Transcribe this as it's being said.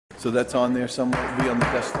So that's on there somewhere, it'll be on the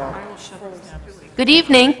desktop? Good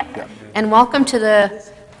evening, Yeah. and welcome to the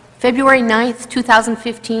February 9th,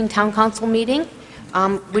 2015 Town Council meeting.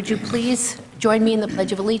 Would you please join me in the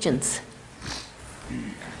Pledge of Allegiance?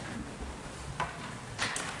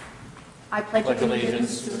 I pledge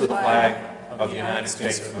Allegiance to the flag of the United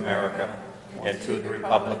States of America and to the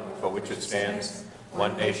republic for which it stands,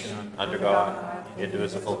 one nation, under God,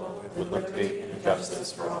 indivisible, with liberty and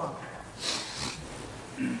justice for all.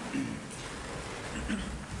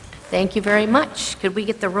 Thank you very much. Could we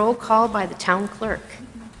get the roll call by the town clerk?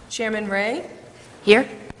 Chairman Ray, Here?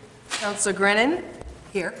 Councilor Grennan,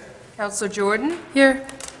 Here. Councilor Jordan, Here.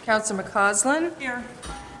 Councilor McCausland, Here.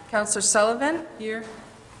 Councilor Sullivan, Here.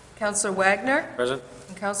 Councilor Wagner, Present.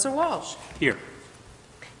 and Councilor Walsh. Here.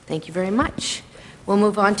 Thank you very much. We'll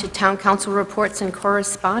move on to town council reports and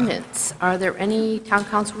correspondence. Are there any town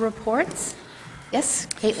council reports? Yes,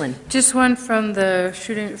 Caitlin? Just one from the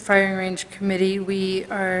Shooting Firing Range Committee. We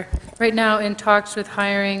are right now in talks with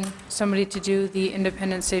hiring somebody to do the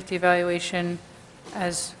independent safety evaluation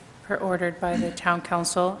as per ordered by the town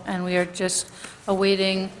council, and we are just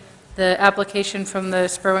awaiting the application from the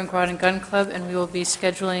Spurwink Rod and Gun Club, and we will be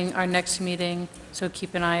scheduling our next meeting, so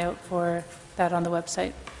keep an eye out for that on the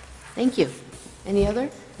website. Thank you. Any other?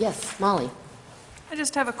 Yes, Molly? I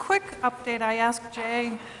just have a quick update. I asked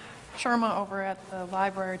Jay Sharma over at the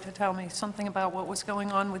library to tell me something about what was going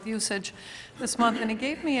on with usage this month, and he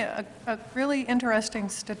gave me a really interesting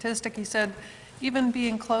statistic. He said, even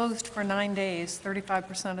being closed for 9 days,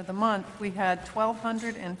 35% of the month, we had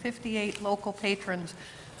 1,258 local patrons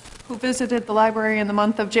who visited the library in the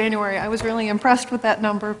month of January. I was really impressed with that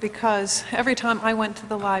number because every time I went to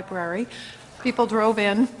the library, people drove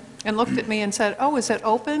in and looked at me and said, oh, is it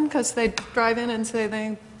open? Because they'd drive in and say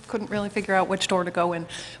they couldn't really figure out which door to go in.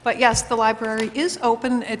 But yes, the library is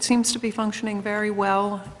open. It seems to be functioning very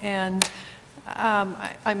well, and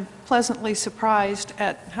I'm pleasantly surprised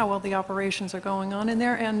at how well the operations are going on in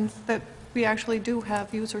there, and that we actually do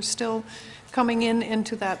have users still coming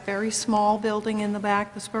into that very small building in the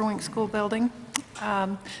back, the Spurwink School building.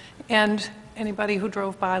 And anybody who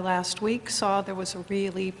drove by last week saw there was a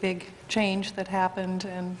really big change that happened,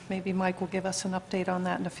 and maybe Mike will give us an update on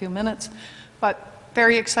that in a few minutes. But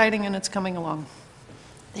very exciting, and it's coming along.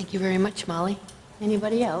 Thank you very much, Molly.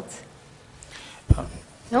 Anybody else?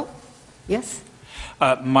 Nope? Yes?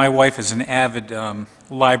 My wife is an avid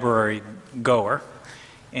library goer,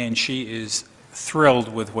 and she is thrilled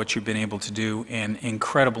with what you've been able to do and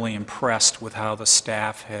incredibly impressed with how the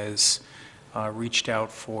staff has reached out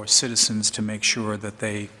for citizens to make sure that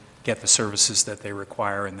they get the services that they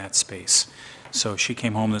require in that space. So she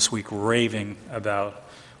came home this week raving about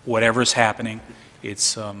whatever's happening.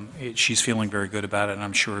 She's feeling very good about it, and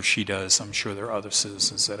I'm sure if she does, I'm sure there are other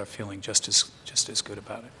citizens that are feeling just as good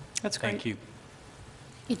about it. That's great. Thank you.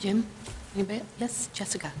 Hey, Jim? Anybody? Yes,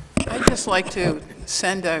 Jessica? I'd just like to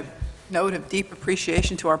send a note of deep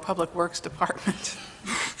appreciation to our Public Works Department.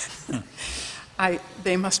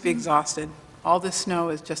 They must be exhausted. All this snow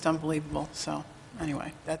is just unbelievable. So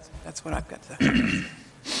anyway, that's what I've got to say.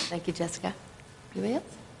 Thank you, Jessica. Anybody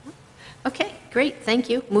else? Okay, great,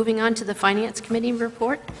 thank you. Moving on to the Finance Committee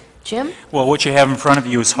report. Jim? Well, what you have in front of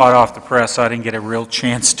you is hot off the press. I didn't get a real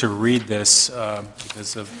chance to read this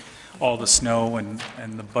because of all the snow and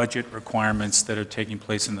the budget requirements that are taking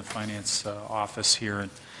place in the finance office here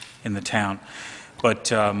in the town.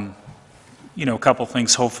 But, you know, a couple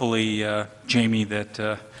things. Hopefully, Jamie,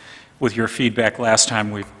 that with your feedback last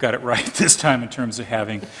time, we've got it right this time in terms of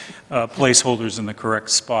having placeholders in the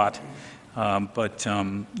correct spot. But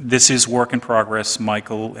this is work in progress.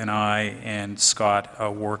 Michael and I and Scott are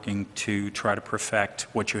working to try to perfect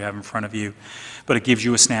what you have in front of you. But it gives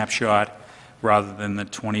you a snapshot rather than the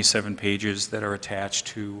 27 pages that are attached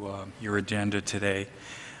to your agenda today.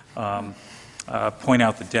 Point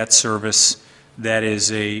out the debt service. That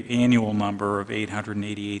is an annual number of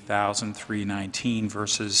 $888,319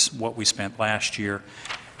 versus what we spent last year.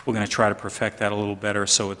 We're going to try to perfect that a little better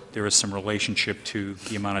so there is some relationship to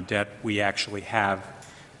the amount of debt we actually have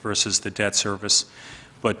versus the debt service.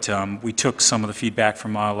 But we took some of the feedback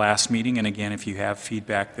from our last meeting, and again, if you have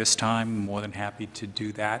feedback this time, I'm more than happy to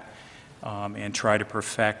do that and try to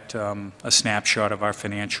perfect a snapshot of our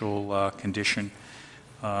financial condition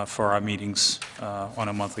for our meetings on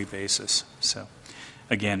a monthly basis. So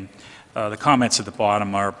again, the comments at the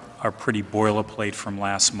bottom are pretty boilerplate from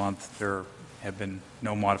last month. There have been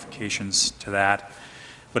no modifications to that.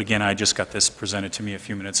 But again, I just got this presented to me a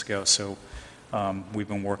few minutes ago, so we've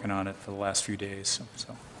been working on it for the last few days.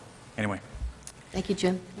 So anyway. Thank you,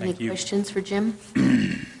 Jim. Thank you. Any questions for Jim?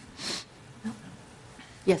 No?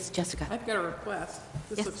 Yes, Jessica. I've got a request.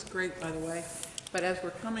 This Yes. looks great, by the way. But as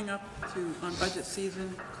we're coming up on budget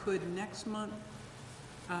season, could next month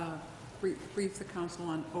brief the council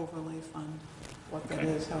on overlay fund? What that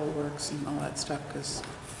is, how it works, and all that stuff, because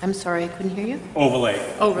I'm sorry, I couldn't hear you. Overlay.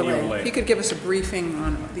 The overlay. If you could give us a briefing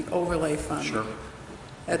on the overlay fund. Sure.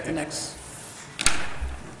 At the next,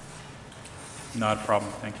 Not a problem,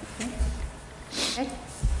 thank you. Okay.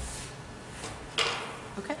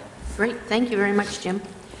 Okay, great. Thank you very much, Jim.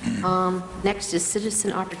 Next is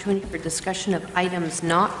citizen opportunity for discussion of items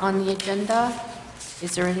not on the agenda.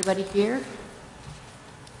 Is there anybody here?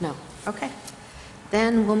 No. Okay.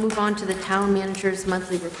 Then we'll move on to the town manager's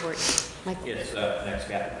monthly report. Michael? Yes, next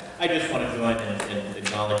guy. I just want to join in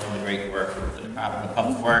acknowledging the great work of the Department of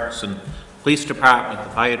Public Works and Police Department, the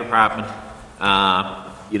Fire Department,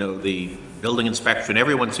 you know, the building inspection.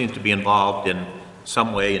 Everyone seems to be involved in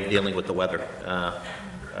some way in dealing with the weather.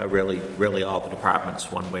 Really all the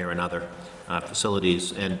departments, one way or another,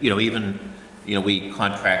 facilities. And, you know, even, you know, we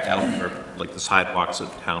contract out for, like, the sidewalks at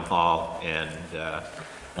Town Hall and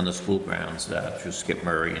on the school grounds through Skip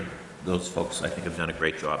Murray, and those folks, I think, have done a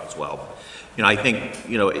great job as well. You know, I think,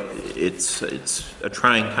 you know, it's a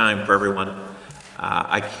trying time for everyone.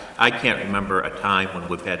 I can't remember a time when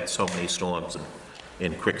we've had so many storms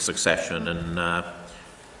in quick succession, and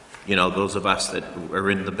you know, those of us that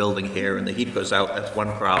are in the building here and the heat goes out, that's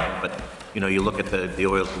one problem, but you know, you look at the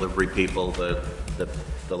oil delivery people, the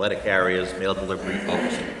letter carriers, mail delivery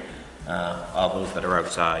folks, all those that are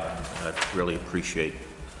outside, really appreciate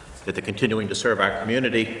that they're continuing to serve our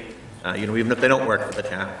community, you know, even if they don't work for the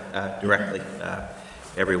town directly.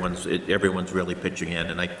 Everyone's really pitching in,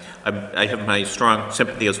 and I have my strong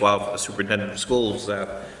sympathy as well for the superintendent of schools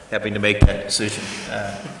having to make that decision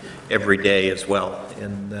every day as well,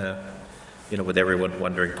 and you know, with everyone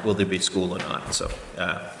wondering will there be school or not. So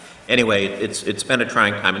anyway, it's been a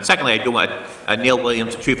trying time. And secondly, I do want Neil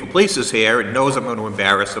Williams, the chief of police, is here and knows I'm going to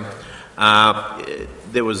embarrass him.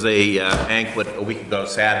 There was a banquet a week ago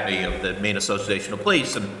Saturday of the Maine Association of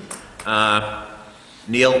Police, and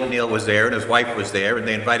Neil was there and his wife was there, and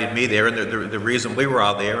they invited me there, and the reason we were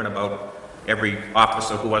all there, and about every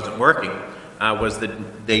officer who wasn't working, was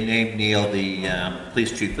that they named Neil the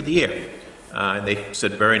police chief of the year. And they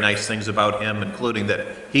said very nice things about him, including that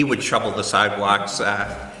he would shovel the sidewalks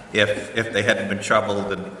if they hadn't been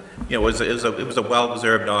shoveled, and you know, it was a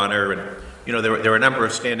well-deserved honor, and you know, there were a number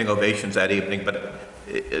of standing ovations that evening, but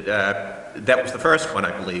that was the first one,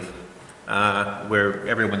 I believe. Where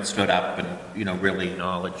everyone stood up and, you know, really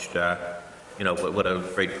acknowledged, you know, what a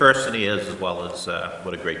great person he is, as well as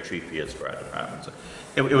what a great chief he is for our department. So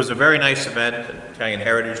it was a very nice event. Italian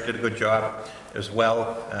Heritage did a good job as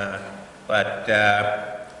well. But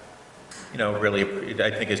you know, really, I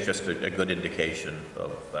think it's just a good indication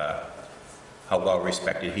of how well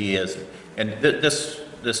respected he is. And this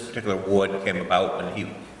particular award came about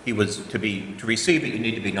when he was to receive it. You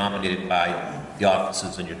need to be nominated by the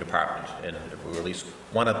officers in your department, and or at least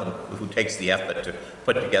one of them who takes the effort to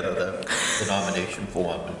put together the nomination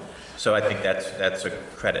form. And so I think that's a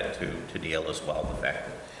credit to Neil as well, the fact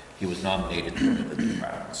that he was nominated for the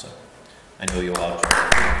department. So I know you all.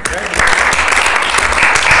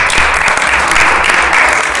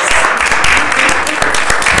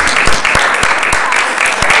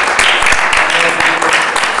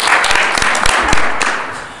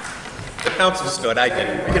 The council stood, I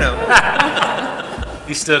didn't, you know.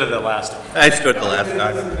 He stood at the last one. I stood the last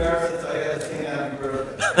time.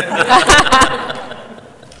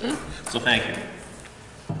 So thank you.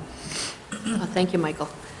 Oh, thank you, Michael.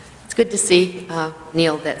 It's good to see,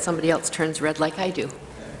 Neil, that somebody else turns red like I do.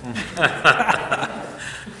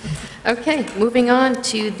 Okay, moving on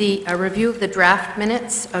to the review of the draft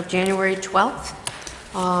minutes of January 12th.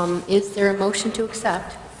 Is there a motion to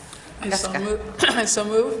accept? Jessica. I so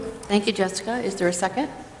move. Thank you, Jessica. Is there a second?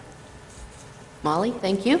 Molly,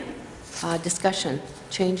 thank you. Discussion,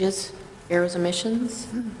 changes, errors, omissions?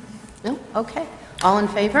 No? Okay. All in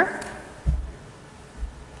favor?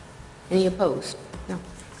 Any opposed? No.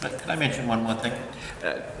 Can I mention one more thing?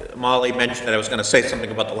 Molly mentioned that I was going to say something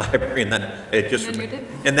about the library, and then it just... And then you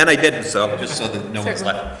didn't. And then I didn't, so just so that no one's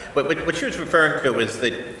left. But what she was referring to is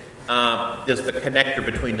that there's the connector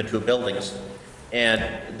between the two buildings, and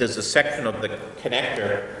there's a section of the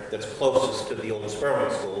connector that's closest to the old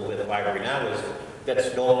Spurway School, where the library now is,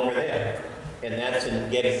 that's no longer there. And that's in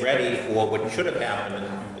getting ready for what should have happened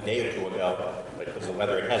a day or two ago, because of the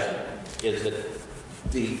weather it hasn't, is that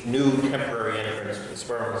the new temporary entrance to the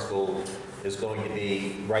Spurway School is going to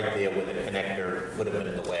be right there where the connector would have been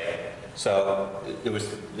in the way. So they're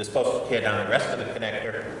supposed to tear down the rest of the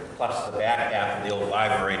connector, plus the back half of the old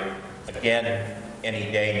library. Again,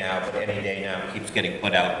 any day now, but any day now keeps getting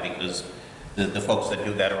put out because the folks that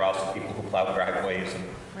do that are also people who plow driveways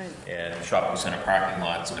and shopping center parking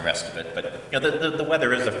lots and the rest of it. But, you know, the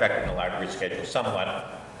weather is affecting the library schedule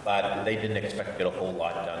somewhat, but they didn't expect to get a whole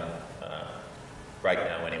lot done right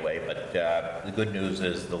now anyway. But the good news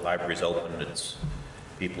is the library's open.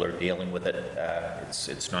 People are dealing with it.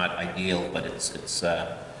 It's not ideal, but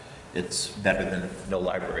it's better than no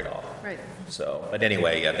library at all. Right. So, but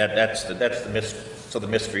anyway, yeah, that's the mystery. So the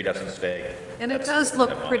mystery doesn't stay. And it does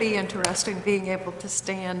look pretty interesting, being able to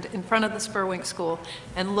stand in front of the Spurwink School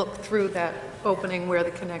and look through that opening where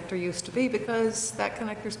the connector used to be, because that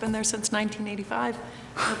connector's been there since 1985.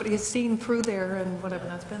 Nobody has seen through there in whatever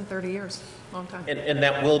that's been, 30 years, long time. And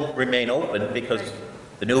that will remain open because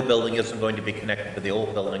the new building isn't going to be connected to the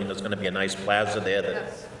old building, and there's going to be a nice plaza there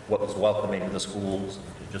that what was welcoming to the schools,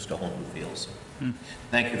 just a whole new feel. So,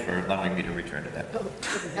 thank you for allowing me to return to that.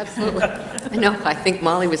 Absolutely. I know, I think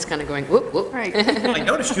Molly was kind of going, whoop, whoop. Right. I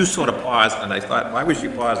noticed you sort of paused, and I thought, why was you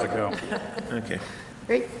paused to go? Okay.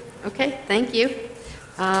 Great, okay, thank you.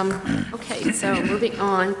 Okay, so moving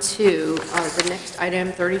on to the next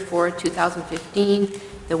item, 34, 2015,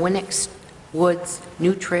 the Winix Woods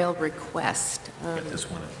New Trail request. Get this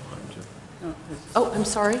one on, too. Oh, I'm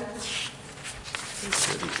sorry.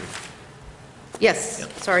 Yes,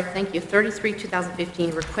 sorry, thank you. 33,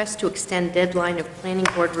 2015, request to extend deadline of planning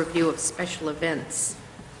board review of special events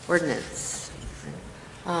ordinance.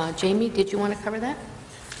 Jamie, did you want to cover that?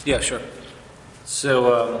 Yeah, sure.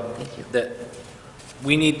 So Thank you. that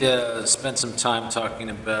we need to spend some time talking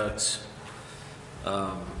about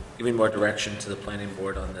giving more direction to the planning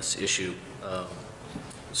board on this issue.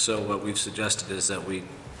 So what we've suggested is that we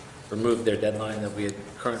remove their deadline that we had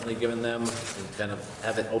currently given them and kind of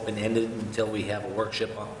have it open-ended until we have a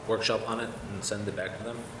workshop on it and send it back to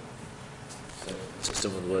them. Is that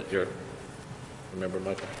consistent with what you're, remember,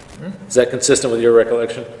 Michael? Is that consistent with your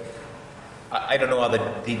recollection? I don't know all the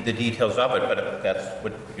details of it, but if that's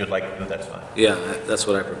what you'd like to do, that's fine. Yeah, that's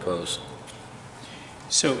what I propose.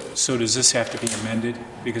 So does this have to be amended?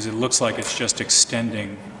 Because it looks like it's just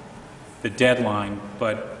extending the deadline,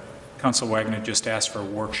 but Council Wagner just asked for a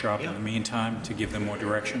workshop in the meantime to give them more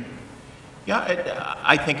direction? Yeah,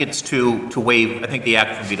 I think it's to waive, I think the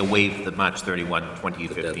act would be to waive the March 31,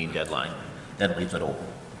 2015 deadline. Then leaves it open.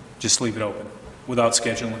 Just leave it open without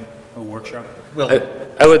scheduling a workshop? Well,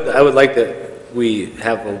 I would like that we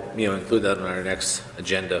have, include that on our next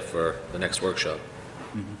agenda for the next workshop.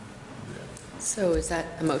 So is that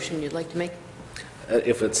a motion you'd like to make?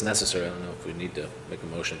 If it's necessary, I don't know if we need to make a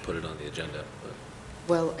motion, put it on the agenda. But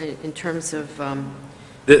Well, in terms of,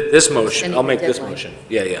 this motion, Extending I'll the make this deadline. motion.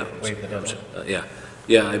 Yeah. Waive the deadline.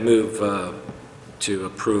 Yeah, I move to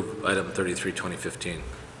approve item 33, 2015,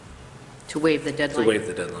 to waive the to deadline? waive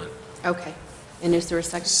the deadline. Okay. And is there a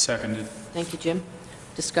second? Seconded. Thank you, Jim.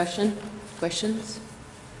 Discussion? Questions?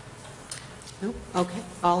 No? Okay.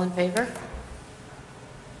 All in favor?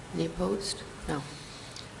 Any opposed? No.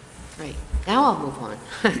 Right. Now I'll move on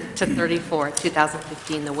to 34,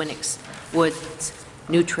 2015, the Winix Woods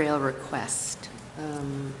New Trail request.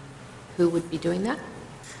 Who would be doing that?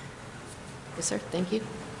 Yes, sir. Thank you.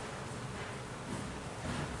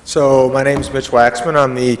 So my name is Mitch Waxman.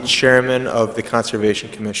 I'm the chairman of the Conservation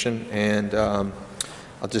Commission, and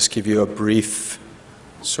I'll just give you a brief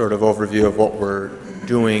sort of overview of what we're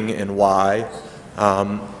doing and why.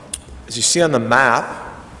 As you see on the map,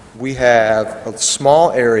 we have a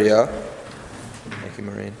small area. Thank you,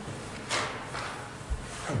 Maureen.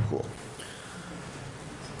 Oh, cool.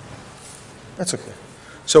 That's okay.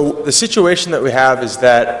 So the situation that we have is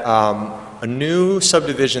that a new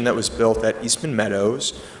subdivision that was built at Eastman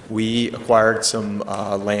Meadows, we acquired some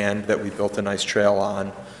land that we built a nice trail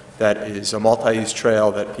on that is a multi-use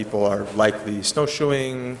trail that people are likely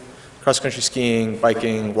snowshoeing, cross-country skiing,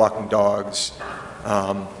 biking, walking dogs.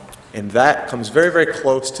 And that comes very, very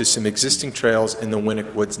close to some existing trails in the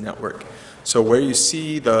Winnick Woods network. So where you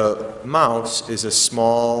see the mouse is a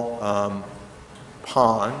small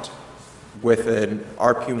pond with an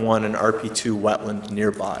RP1 and RP2 wetland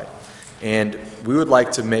nearby. And we would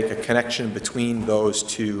like to make a connection between those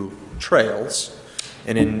two trails.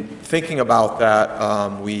 And in thinking about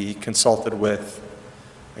that, we consulted with,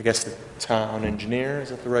 I guess, the town engineer, is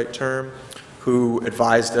that the right term, who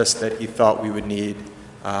advised us that he thought we would need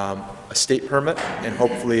a state permit, and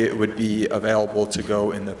hopefully it would be available to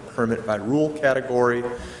go in the permit by rule category.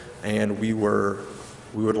 And we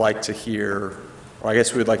would like to hear, or I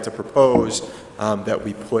guess we would like to propose that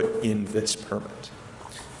we put in this permit.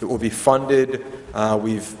 It will be funded.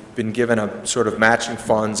 We've been given a sort of matching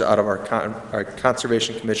funds out of our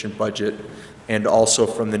Conservation Commission budget and also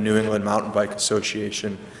from the New England Mountain Bike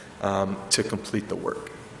Association to complete the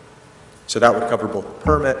work. So that would cover both the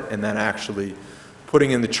permit and then actually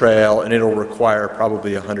putting in the trail, and it'll require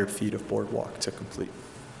probably 100 feet of boardwalk to complete.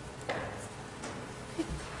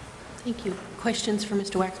 Thank you. Questions for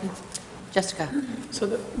Mr. Waxman? Jessica? So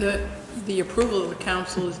the approval of the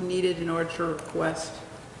council is needed in order to request,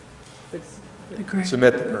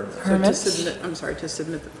 Submit the permit. to submit, I'm sorry, to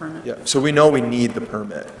submit the permit? Yeah, so we know we need the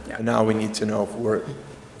permit, Yeah. and now we need to know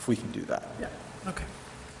if we can do that. Yeah, okay.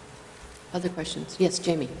 Other questions? Yes,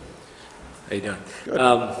 Jamie? How you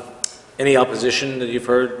doing? Any opposition that you've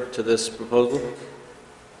heard to this proposal?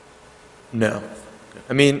 No.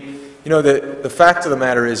 I mean, you know, the fact of the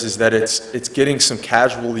matter is that it's getting some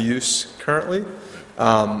casual use currently,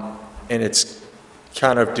 and it's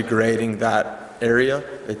kind of degrading that area.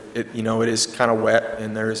 You know, it is kind of wet,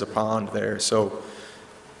 and there is a pond there, so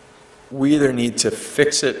we either need to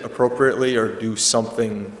fix it appropriately or do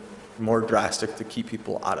something more drastic to keep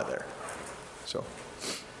people out of there. So.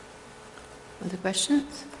 Other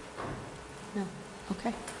questions? No.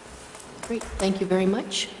 Okay. Great. Thank you very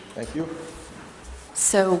much. Thank you.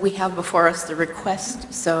 So we have before us the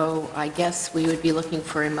request, so I guess we would be looking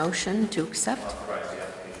for a motion to accept?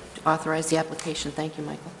 To authorize the application. Thank you,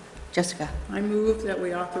 Michael. Jessica? I move that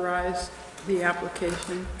we authorize the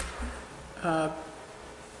application to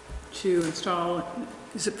install,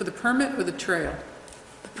 is it for the permit or the trail?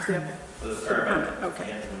 The permit. For the permit.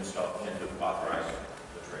 Okay. And to install, and to authorize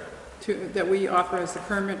the trail. That we authorize the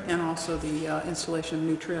permit and also the installation of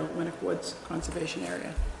new trail at Winnick Woods Conservation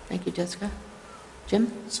Area. Thank you, Jessica.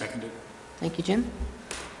 Jim? Seconded. Thank you, Jim.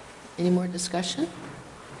 Any more discussion?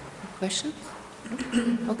 Questions?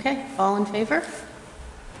 Okay, all in favor?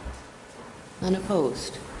 None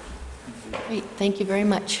opposed? Great, thank you very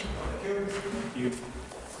much.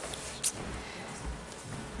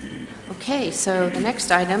 Okay, so the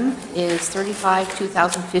next item is 35,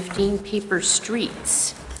 2015 Paper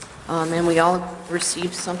Streets. And we all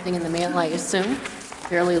received something in the mail, I assume,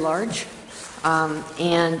 fairly large.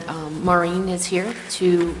 And Maureen is here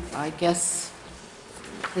to, I guess,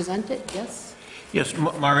 present it, yes? Yes,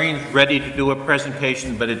 Maureen's ready to do a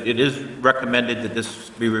presentation, but it is recommended that this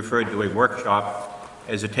be referred to a workshop,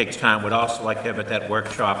 as it takes time. Would also like to have at that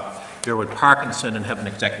workshop deal with Parkinson and have an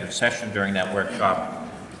executive session during that workshop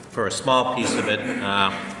for a small piece of it,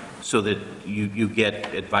 so that you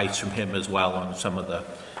get advice from him as well on some of the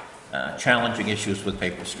challenging issues with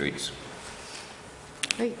paper streets.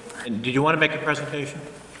 Great. And did you want to make a presentation?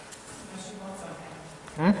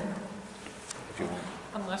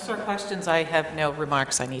 Unless there are questions, I have no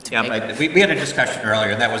remarks I need to Yeah, make. but we had a discussion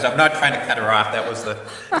earlier, and that was, I'm not trying to cut her off, that was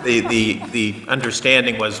the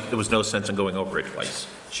understanding was there was no sense in going over it twice.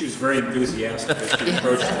 She was very enthusiastic as she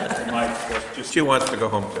approached it. She wants to go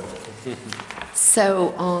home too.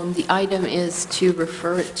 So the item is to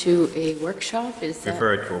refer it to a workshop, is that?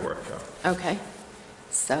 Refer it to a workshop. Okay.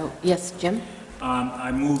 So, yes, Jim?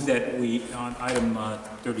 I move that we, on item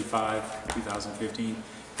 35, 2015,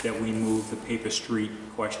 that we move the paper street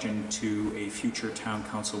question to a future town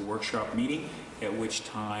council workshop meeting, at which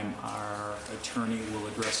time our attorney will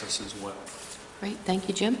address us as well. Great, thank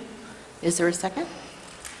you, Jim. Is there a second?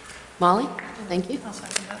 Molly? Thank you. I'll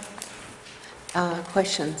second that.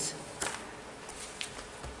 Questions?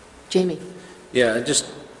 Jamie? Yeah,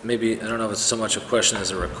 just maybe, I don't know if it's so much a question as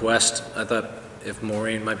a request. I thought if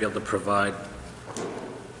Maureen might be able to provide,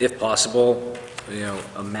 if possible, you know,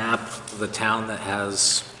 a map of the town that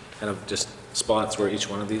has kind of just spots where each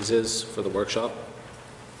one of these is for the workshop.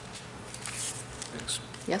 Thanks.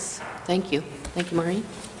 Yes, thank you. Thank you, Maureen.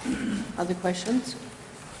 Other questions?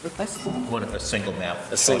 Requests? You want a single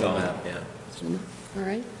map? A single map, yeah. All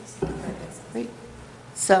right. Great.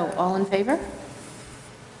 So, all in favor?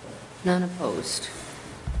 None opposed.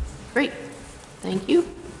 Great. Thank you.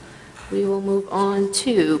 We will move on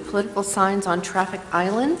to political signs on traffic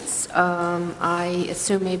islands. I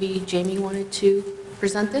assume maybe Jamie wanted to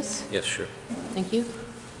present this? Yes, sure. Thank you.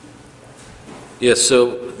 Yes,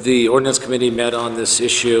 so the ordinance committee met on this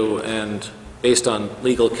issue, and based on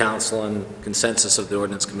legal counsel and consensus of the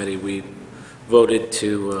ordinance committee, we voted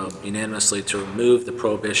to unanimously to remove the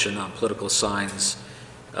prohibition on political signs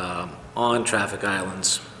on traffic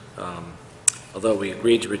islands, although we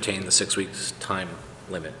agreed to retain the 6 weeks time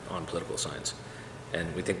limit on political signs.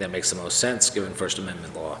 And we think that makes the most sense given First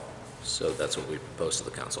Amendment law. So that's what we proposed to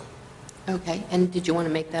the council. Okay, and did you want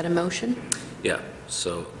to make that a motion? Yeah,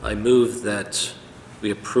 so I move that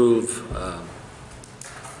we approve,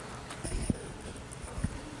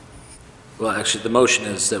 well, actually, the motion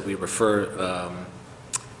is that we refer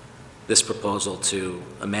this proposal to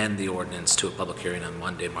amend the ordinance to a public hearing on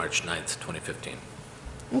Monday, March 9th, 2015.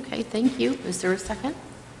 Okay, thank you. Is there a second?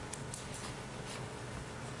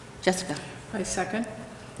 Jessica? I second.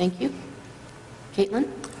 Thank you. Caitlin?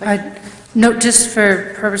 No, just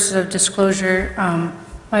for purposes of disclosure,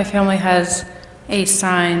 my family has a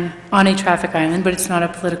sign on a traffic island, but it's not a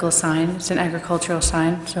political sign, it's an agricultural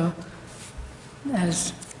sign, so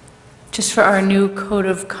as, just for our new code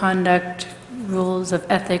of conduct, rules of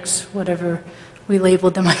ethics, whatever we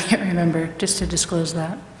labeled them, I can't remember, just to disclose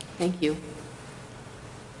that. Thank you.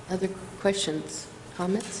 Other questions,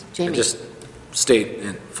 comments? I Jamie? just state,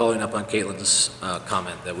 and following up on Caitlin's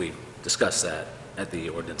comment, that we discussed that at the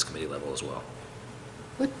ordinance committee level as well.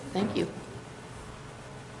 Good, thank you.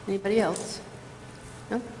 Anybody else?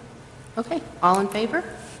 No? Okay, all in favor?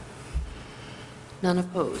 None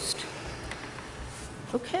opposed.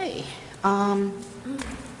 Okay.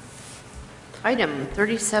 Item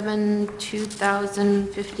 37,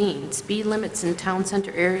 2015, speed limits in town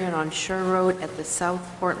center area and on Shore Road at the South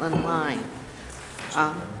Portland line.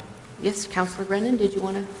 Yes, Councilor Brennan, did you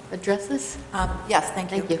want to address this? Yes,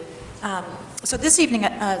 thank you. Thank you. So this evening,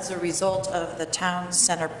 as a result of the town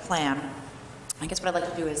center plan, I guess what I'd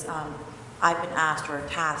like to do is, I've been asked or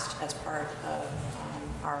tasked as part of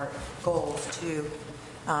our goals to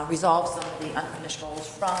resolve some of the unfinished goals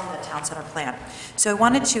from the town center plan. So I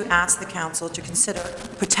wanted to ask the council to consider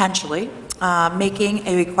potentially making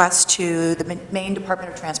a request to the Maine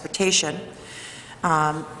Department of Transportation,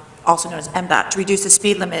 also known as MDOT, to reduce the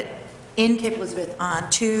speed limit in Cape Elizabeth on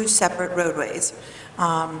 2 separate roadways.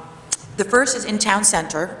 The first is in town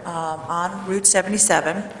center on Route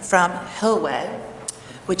 77 from Hillway,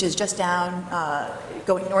 which is just down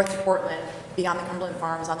going north to Portland, beyond the Cumberland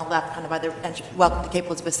Farms on the left, kind of by the Welcome to Cape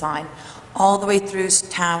Elizabeth sign, all the way through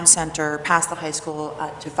town center, past the high school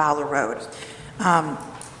to Fowler Road.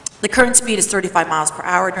 The current speed is 35 miles per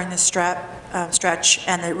hour during this stretch,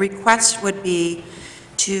 and the request would be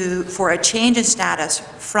for a change in status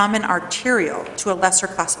from an arterial to a lesser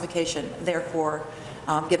classification, therefore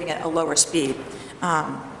giving it a lower speed.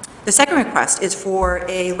 The second request is for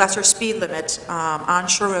a lesser speed limit on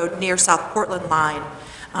Shore Road near South Portland line,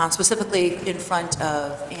 specifically in front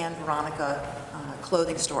of Anne Veronica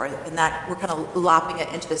clothing store, and that we're kind of lopping it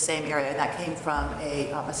into the same area, and that came from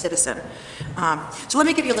a citizen. So let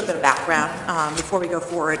me give you a little bit of background before we go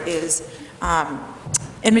forward.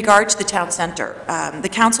 In regard to the town center, the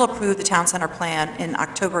council approved the town center plan in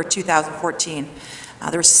October 2014.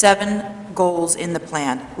 There were 7 goals in the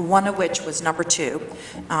plan, one of which was number 2,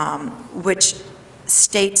 which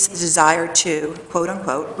states the desire to, quote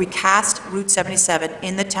unquote, recast Route 77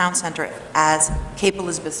 in the town center as Cape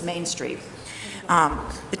Elizabeth's Main Street.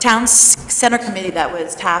 The town center committee that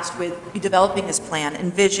was tasked with developing this plan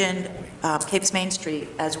envisioned Cape's Main Street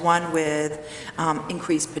as one with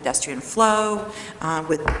increased pedestrian flow,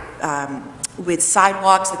 with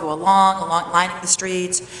sidewalks that go along lining the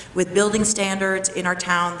streets, with building standards in our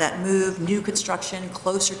town that move new construction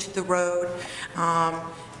closer to the road,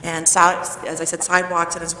 and as I said,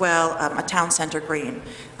 sidewalks, and as well a town center green.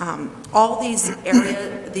 All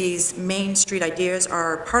these Main Street ideas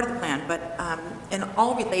are part of the plan, but and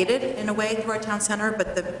all related in a way through our town center.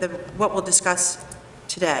 But what we'll discuss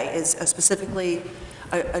today is specifically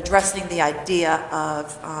addressing the idea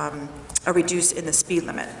of a reduce in the speed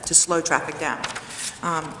limit to slow traffic down.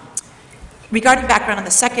 Regarding background on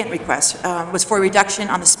the second request was for a reduction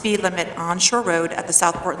on the speed limit on Shore Road at the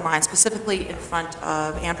South Portland line, specifically in front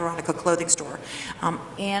of Anne Veronica clothing store.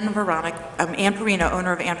 Anne Perino,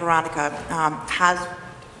 owner of Anne Veronica, has,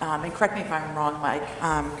 and correct me if I'm wrong, Mike,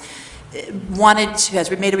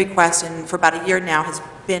 has made a request, and for about a year now has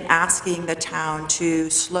been asking the town to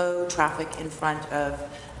slow traffic in front of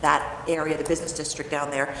that area, the business district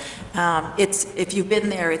down there. If you've been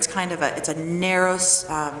there, it's kind of a narrow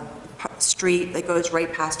street that goes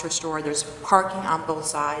right past her store. There's parking on both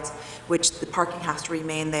sides, which the parking has to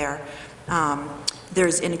remain there.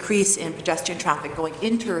 There's an increase in pedestrian traffic going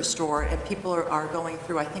into her store, and people are going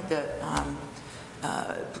through, I think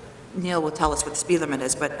Neil will tell us what the speed limit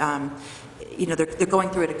is, but they're going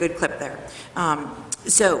through at a good clip there.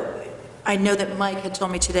 So I know that Mike had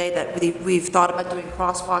told me today that we've thought about doing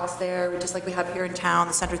crosswalks there, just like we have here in town,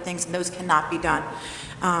 the center things, and those cannot be done.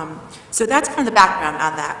 So that's kind of the background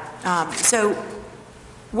on that. So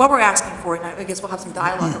what we're asking for, and I guess we'll have some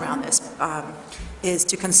dialogue around this, is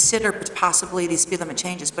to consider possibly these speed limit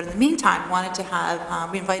changes. But in the meantime, wanted to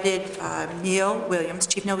have, we invited Chief Neil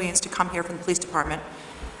Williams, to come here from the police department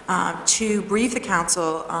to brief the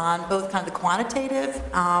council on both kind of the quantitative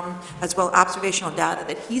as well as observational data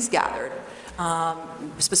that he's gathered,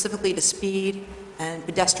 specifically to speed and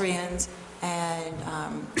pedestrians and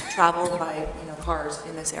travel by, cars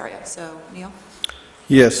in this area. So, Neil?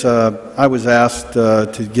 Yes, I was asked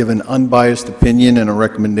to give an unbiased opinion and a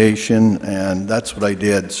recommendation, and that's what I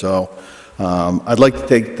did. So I'd like to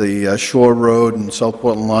take the Shore Road and South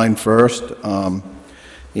Portland line first. What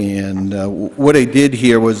I did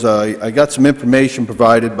here was I got some information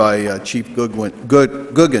provided by Chief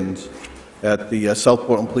Googins at the South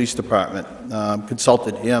Portland Police Department.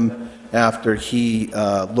 Consulted him after he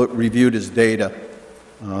reviewed his data.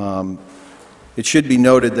 It should be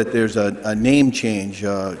noted that there's a name change.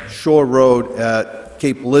 Shore Road at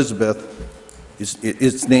Cape Elizabeth,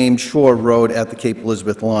 it's named Shore Road at the Cape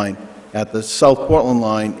Elizabeth line. At the South Portland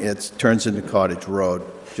line, it turns into Cottage Road,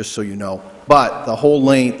 just so you know. But the whole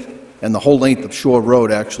length, and the whole length of Shore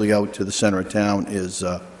Road actually out to the center of town is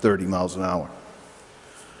 30 miles an hour.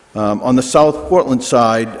 On the South Portland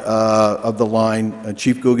side of the line,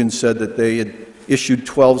 Chief Googins said that they had issued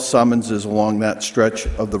 12 summonses along that stretch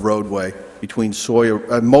of the roadway between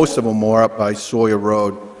Sawyer, most of them were up by Sawyer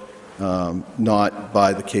Road, not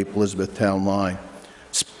by the Cape Elizabeth town line.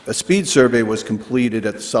 A speed survey was completed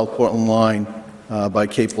at the South Portland line by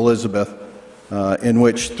Cape Elizabeth, in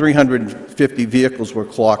which 350 vehicles were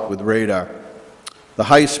clocked with radar. The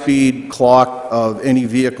highest speed clock of any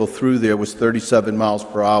vehicle through there was 37 miles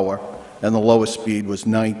per hour, and the lowest speed was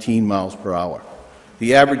 19 miles per hour.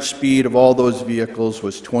 The average speed of all those vehicles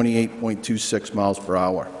was 28.26 miles per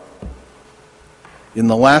hour. In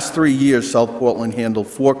the last 3 years, South Portland handled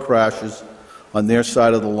 4 crashes on their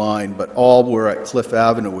side of the line, but all were at Cliff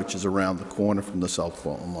Avenue, which is around the corner from the South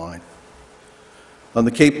Portland line. On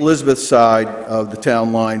the Cape Elizabeth side of the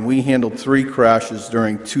town line, we handled 3 crashes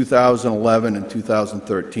during 2011 and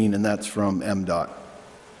 2013, and that's from MDOT.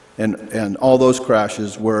 And all those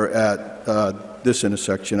crashes were at this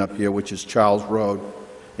intersection up here, which is Charles Road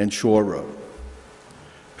and Shore Road.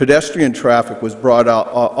 Pedestrian traffic was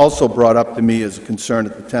also brought up to me as a concern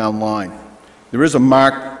at the town line. There is a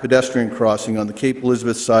marked pedestrian crossing on the Cape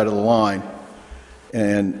Elizabeth side of the line,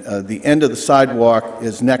 and the end of the sidewalk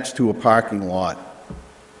is next to a parking lot.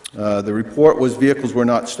 The report was vehicles were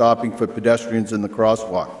not stopping for pedestrians in the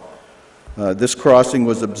crosswalk. This crossing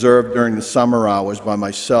was observed during the summer hours by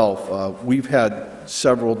myself. We've had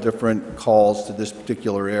several different calls to this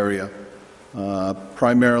particular area,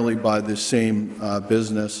 primarily by this same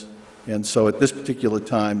business. And so at this particular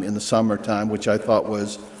time in the summertime, which I thought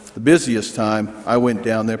was the busiest time, I went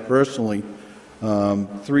down there personally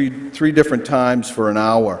three different times for an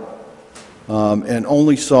hour. And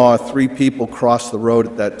only saw 3 people cross the road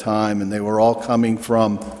at that time, and they were all coming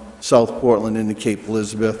from South Portland into Cape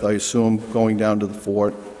Elizabeth, I assume, going down to the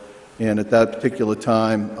fort. And at that particular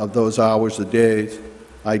time of those hours of days,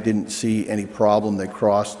 I didn't see any problem. They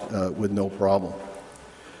crossed with no problem.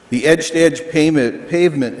 The edge-to-edge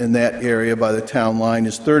pavement in that area by the town line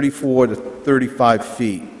is 34 to 35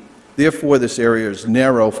 feet. Therefore, this area is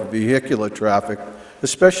narrow for vehicular traffic,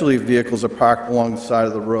 especially if vehicles are parked along the side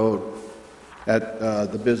of the road at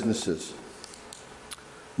the businesses.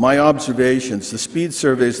 My observations, the speed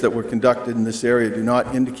surveys that were conducted in this area do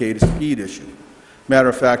not indicate a speed issue. Matter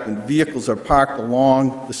of fact, when vehicles are parked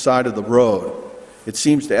along the side of the road, it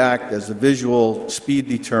seems to act as a visual speed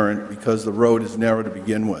deterrent because the road is narrow to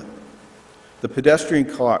begin with. The pedestrian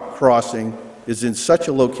crossing is in such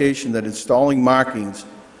a location that installing markings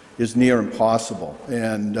is near impossible.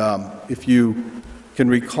 And if you can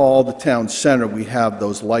recall the town center, we have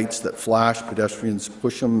those lights that flash, pedestrians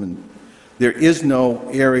push them, and there is no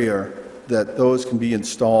area that those can be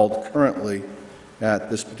installed currently at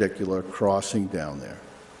this particular crossing down there.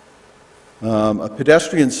 A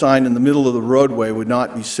pedestrian sign in the middle of the roadway would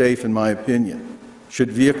not be safe, in my opinion.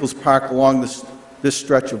 Should vehicles park along this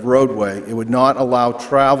stretch of roadway, it would not allow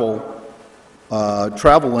travel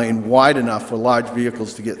lane wide enough for large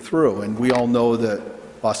vehicles to get through. And we all know that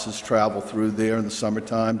buses travel through there in the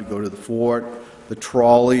summertime to go to the fort. The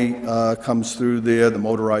trolley comes through there, the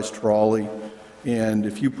motorized trolley. And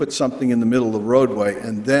if you put something in the middle of the roadway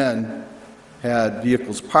and then had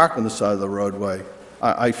vehicles park on the side of the roadway,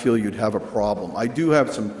 I feel you'd have a problem. I do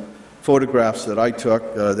have some photographs that I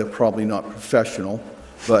took. They're probably not professional,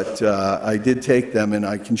 but I did take them, and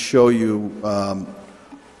I can show you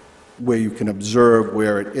where you can observe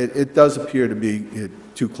where it does appear to be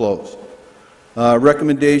too close.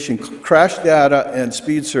 Recommendation, crash data and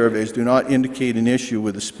speed surveys do not indicate an issue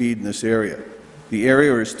with the speed in this area. The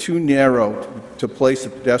area is too narrow to place a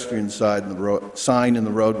pedestrian sign in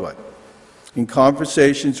the roadway. In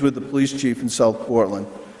conversations with the police chief in South Portland,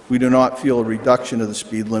 we do not feel a reduction of the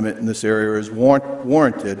speed limit in this area is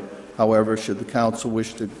warranted. However, should the council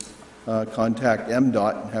wish to contact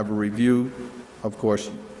MDOT and have a review of course,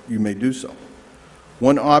 you may do so.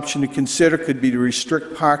 One option to consider could be to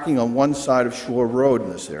restrict parking on one side of Shore Road in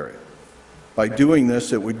this area. By doing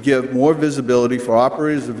this, it would give more visibility for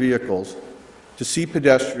operators of vehicles to see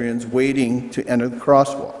pedestrians waiting to enter the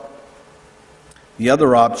crosswalk. The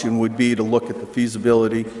other option would be to look at the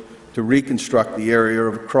feasibility to reconstruct the area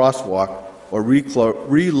of a crosswalk or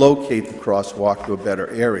relocate the crosswalk to a better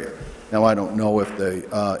area. Now, I don't know if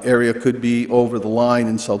the area could be over the line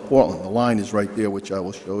in South Portland. The line is right there, which I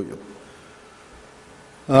will show you.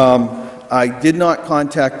 I did not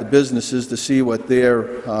contact the businesses to see what their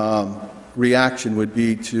reaction would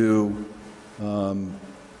be to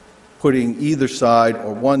putting either side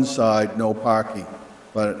or one side no parking.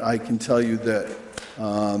 But I can tell you that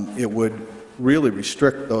it would really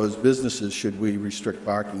restrict those businesses should we restrict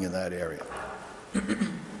parking in that area.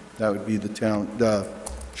 That would be the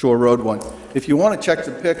Shore Road one. If you want to check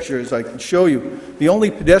the pictures, I can show you. The only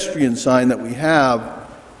pedestrian sign that we have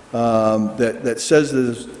that says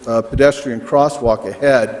there's a pedestrian crosswalk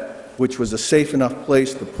ahead, which was a safe enough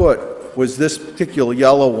place to put, was this particular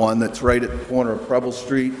yellow one that's right at the corner of Preble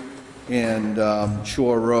Street and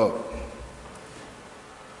Shore Road.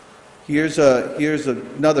 Here's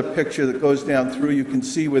another picture that goes down through. You can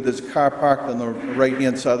see where there's a car parked on the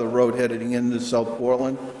right-hand side of the road heading into South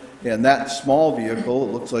Portland. And that small vehicle,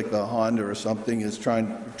 it looks like a Honda or something, is trying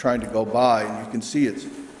to go by. And you can see it's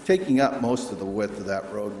taking up most of the width of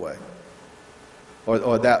that roadway.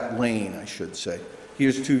 Or that lane, I should say.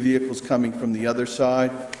 Here's two vehicles coming from the other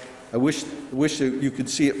side. I wish that you could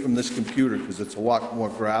see it from this computer because it's a lot more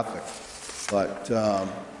graphic. But,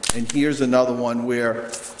 and here's another one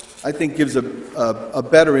where I think gives a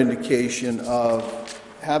better indication of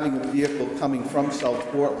having a vehicle coming from South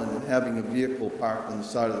Portland and having a vehicle parked on the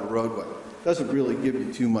side of the roadway. Doesn't really give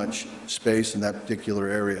you too much space in that particular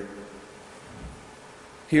area.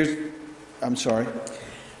 I'm sorry.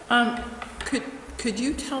 Could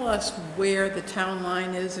you tell us where the town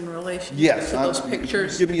line is in relation to Yes, those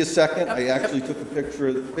pictures? give me a second. I Yep. actually took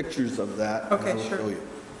pictures of that. Okay, and I will sure. show you.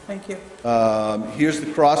 Thank you. Here's the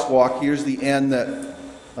crosswalk. Here's the end that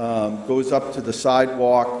goes up to the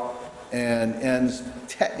sidewalk and ends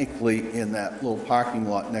technically in that little parking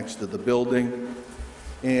lot next to the building.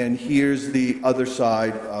 And here's the other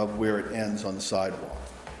side of where it ends on the sidewalk.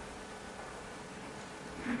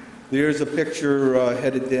 There's a picture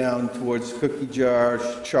headed down towards Cookie Jar,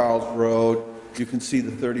 Charles Road. You can see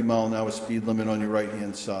the 30-mile-an-hour speed limit on your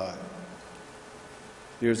right-hand side.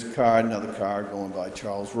 There's another car going by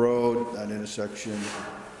Charles Road, that intersection.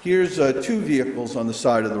 Here's two vehicles on the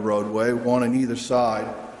side of the roadway, one on either side,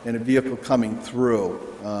 and a vehicle coming through.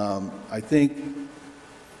 I think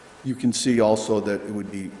you can see also that it would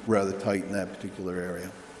be rather tight in that particular area.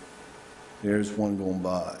 There's one going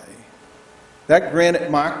by. That granite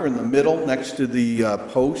marker in the middle next to the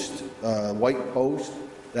post, white post,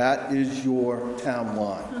 that is your town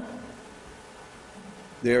line.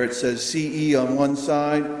 There it says CE on one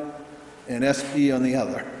side and SP on the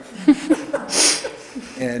other.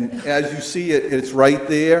 And as you see it, it's right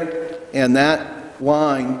there, and that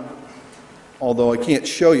line, although I can't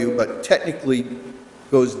show you, but technically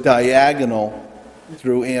goes diagonal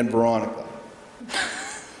through Ann Veronica.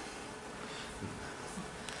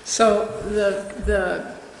 So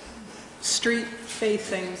the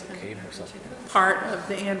street-facing part of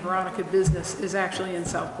the Ann Veronica business is actually in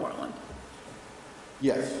South Portland?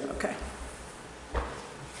 Yes. Okay.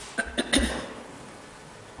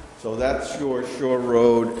 So that's your Shore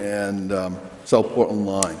Road and South Portland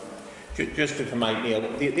line. Just to remind me,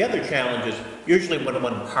 the other challenge is usually when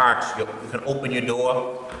one parks, you can open your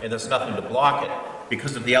door and there's nothing to block it.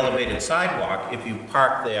 Because of the elevated sidewalk, if you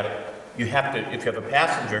park there, you have to, if you have a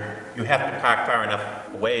passenger, you have to park far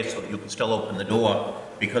enough away so that you can still open the door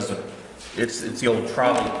because it's the old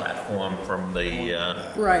trolley platform from the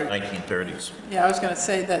Right. 1930s. Yeah, I was going to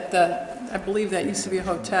say that I believe that used to be a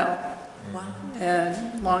hotel. Wow.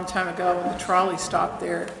 And a long time ago, when the trolley stopped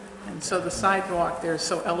there, and so the sidewalk there is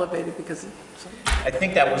so elevated because I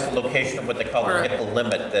think that was the location of what they call a nickel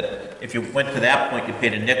limit, that if you went to that point, you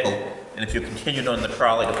paid a nickel, and if you continued on the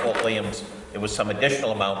trolley to Fort Williams, it was some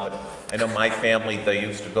additional amount. But I know my family, they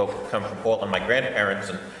used to come from Portland, my grandparents,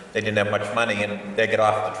 and they didn't have much money, and they get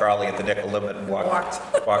off the trolley at the nickel limit and walk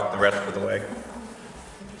the rest of the way.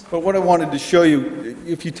 But what I wanted to show you,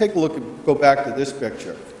 if you take a look, go back to this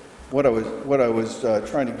picture, what I was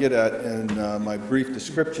trying to get at in my brief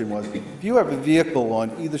description was, if you have a vehicle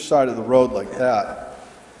on either side of the road like that,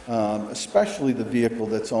 especially the vehicle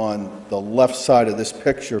that's on the left side of this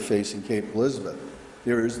picture facing Cape Elizabeth,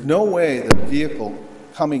 there is no way that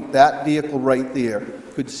that vehicle right there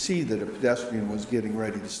could see that a pedestrian was getting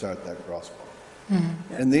ready to start that crosswalk.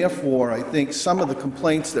 And therefore, I think some of the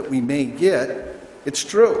complaints that we may get, it's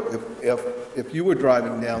true. If you were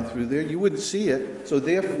driving down through there, you wouldn't see it, so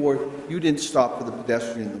therefore, you didn't stop for the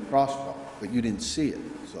pedestrian in the crosswalk, but you didn't see it.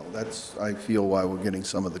 So that's, I feel, why we're getting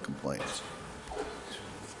some of the complaints.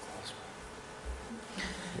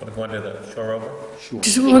 Want to go into the Shore Rover? Sure.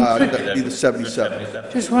 Just one quick- That'd be the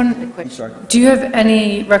 77. Just one, I'm sorry. do you have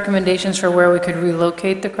any recommendations for where we could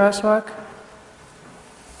relocate the crosswalk?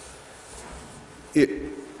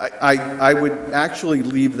 I would actually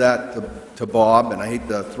leave that to Bob, and I hate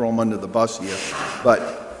to throw him under the bus here,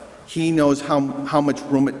 but he knows how much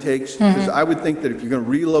room it takes. Because I would think that if you're going to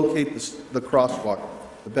relocate the crosswalk,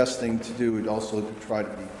 the best thing to do would also to try to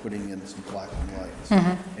be putting in some blackened lights.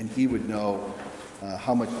 And he would know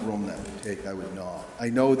how much room that would take. I would not. I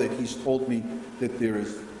know that he's told me that there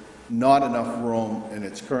is not enough room in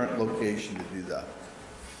its current location to do that.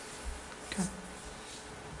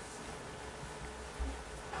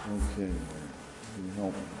 Okay, can you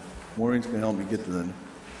help me? Maureen's going to help me get to the...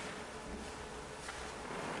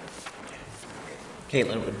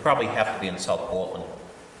 Caitlin, it would probably have to be in South Portland.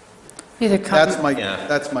 Either That's come, my, Yeah.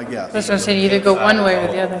 that's my guess. that's what I'm saying, either go one way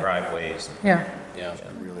or the other. Driveways. Yeah. Yeah.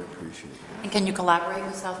 I really appreciate it. And can you collaborate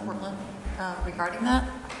with South Portland regarding that?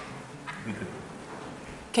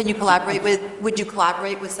 Can you collaborate would you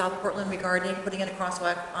collaborate with South Portland regarding putting in a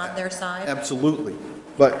crosswalk on their side? Absolutely,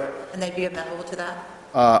 but And they'd be amenable to that?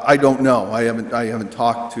 I don't know. I haven't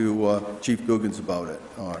talked to Chief Googans about it,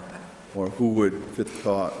 or who would fit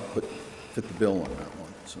the bill on that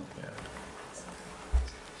one, so.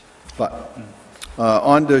 But,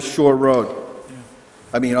 on to Shore Road.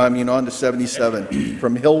 I mean, on to 77.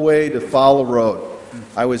 From Hillway to Fowler Road,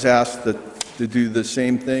 I was asked to do the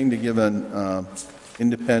same thing, to give an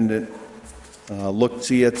independent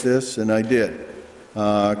look-see at this, and I did.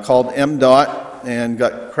 Called MDOT and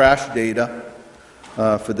got crash data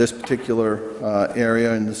for this particular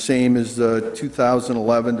area, and the same as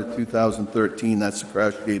 2011 to 2013. That's the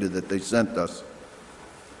crash data that they sent us.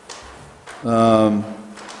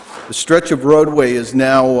 The stretch of roadway is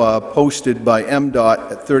now posted by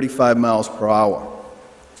MDOT at 35 miles per hour.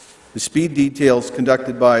 The speed details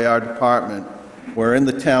conducted by our department were in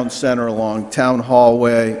the town center along Town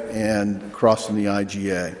Hallway and crossing the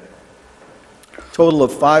IGA. A total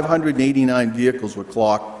of 589 vehicles were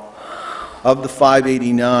clocked. Of the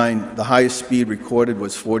 589, the highest speed recorded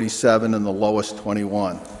was 47 and the lowest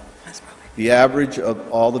 21. The average of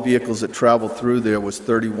all the vehicles that traveled through there was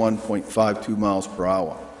 31.52 miles per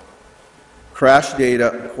hour. Crash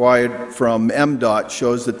data acquired from MDOT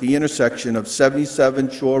shows that the intersection of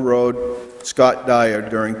 77 Shore Road, Scott Dyer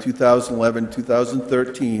during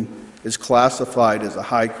 2011-2013 is classified as a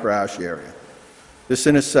high crash area. This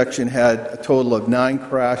intersection had a total of 9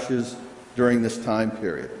 crashes during this time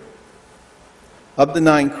period. Of the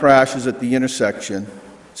 9 crashes at the intersection,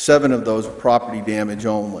 7 of those were property damage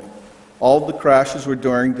only. All of the crashes were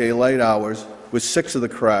during daylight hours, with 6 of the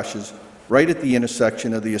crashes right at the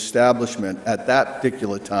intersection of the establishment at that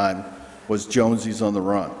particular time was Jonesy's on the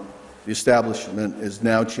Run. The establishment is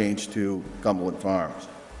now changed to Cumberland Farms.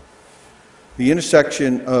 The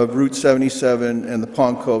intersection of Route 77 and the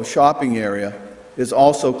Pond Cove shopping area is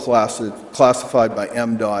also classified by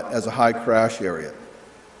MDOT as a high crash area.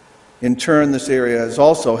 In turn, this area has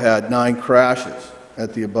also had 9 crashes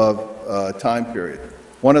at the above time period.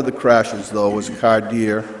 One of the crashes, though, was a car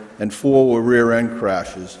deer, and 4 were rear-end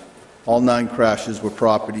crashes. All 9 crashes were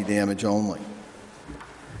property damage only.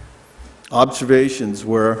 Observations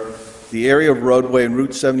were the area of roadway in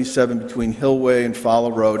Route 77 between Hillway and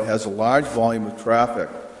Fowler Road has a large volume of traffic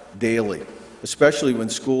daily, especially when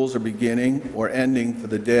schools are beginning or ending for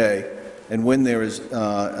the day and when there is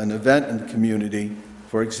an event in the community,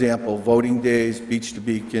 for example, voting days, Beach to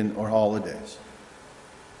Beacon, or holidays.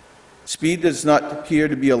 Speed does not appear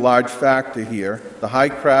to be a large factor here. The high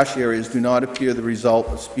crash areas do not appear the result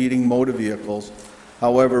of speeding motor vehicles.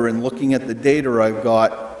 However, in looking at the data I've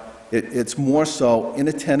got, it's more so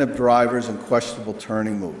inattentive drivers and questionable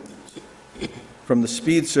turning movements. From the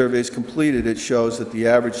speed surveys completed, it shows that the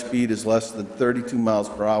average speed is less than 32 miles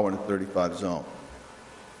per hour in a 35 zone.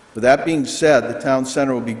 With that being said, the town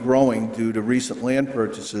center will be growing due to recent land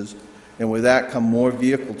purchases, and with that come more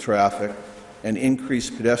vehicle traffic and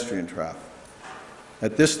increased pedestrian traffic.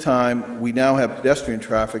 At this time, we now have pedestrian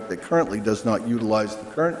traffic that currently does not utilize the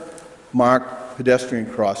current marked pedestrian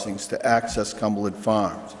crossings to access Cumberland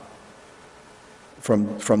Farms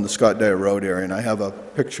from the Scott Dyer Road area, and I have a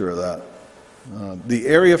picture of that. The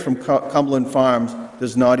area from Cumberland Farms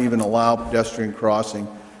does not even allow pedestrian crossing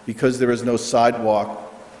because there is no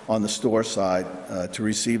sidewalk on the store side to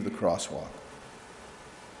receive the crosswalk.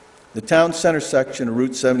 The town center section of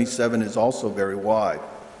Route 77 is also very wide.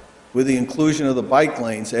 With the inclusion of the bike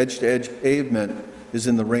lanes, edge-to-edge pavement is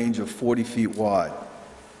in the range of 40 feet wide.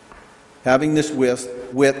 Having this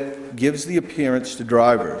width gives the appearance to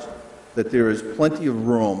drivers that there is plenty of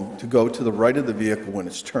room to go to the right of the vehicle when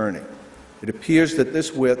it's turning. It appears that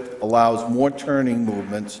this width allows more turning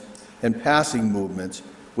movements and passing movements,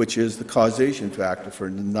 which is the causation factor for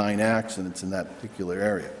the 9 accidents in that particular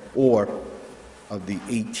area, or of the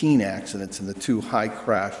 18 accidents in the 2 high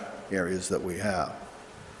crash areas that we have.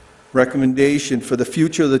 Recommendation for the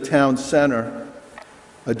future of the town center: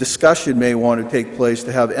 a discussion may want to take place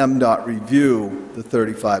to have MDOT review the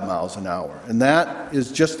 35 miles an hour. And that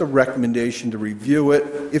is just a recommendation to review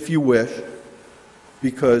it, if you wish,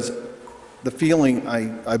 because the feeling,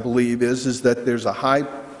 I believe, is that there's a high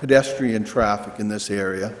pedestrian traffic in this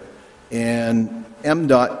area, and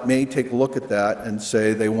MDOT may take a look at that and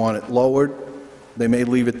say they want it lowered. They may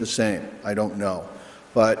leave it the same. I don't know.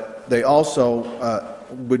 But they also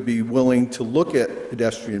would be willing to look at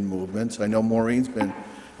pedestrian movements. I know Maureen's been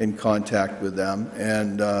in contact with them,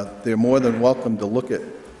 and they're more than welcome to look at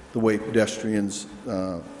the way pedestrians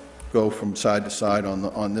go from side to side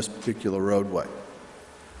on this particular roadway.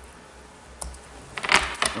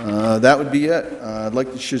 That would be it. I'd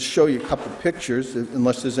like to just show you a couple of pictures,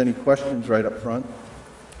 unless there's any questions right up front.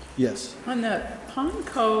 Yes? On the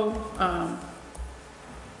Ponco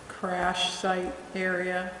crash site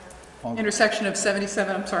area, intersection of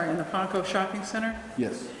 77, I'm sorry, in the Ponco Shopping Center,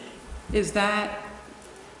 Yes. is that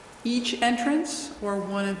each entrance or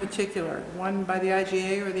one in particular? One by the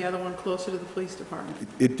IGA or the other one closer to the police department?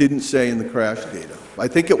 It didn't say in the crash data. I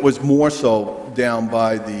think it was more so down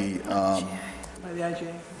by the, By the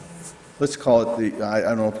IGA? let's call it the, I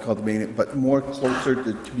don't know if it's called the main, but more closer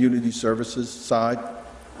to community services side.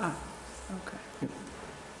 Ah, okay.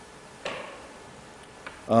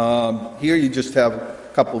 Here you just have a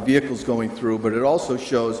couple vehicles going through, but it also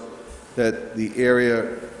shows that the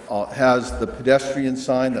area has the pedestrian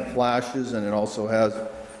sign that flashes, and it also has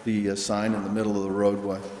the sign in the middle of the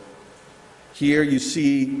roadway. Here you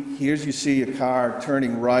see a car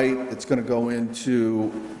turning right. It's going to go into,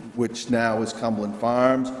 which now is Cumberland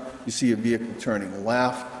Farms. You see a vehicle turning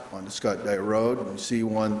left onto Scott Dyer Road. And you see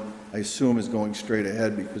one, I assume, is going straight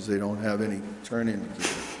ahead because they don't have any turn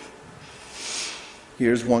indicator.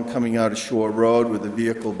 Here's one coming out of Shore Road with a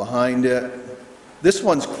vehicle behind it. This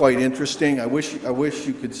one's quite interesting. I wish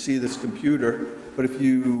you could see this computer, but if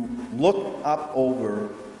you look up over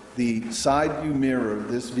the side view mirror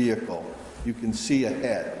of this vehicle, you can see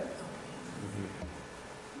ahead.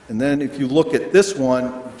 And then if you look at this one,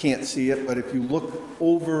 you can't see it, but if you look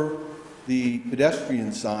over the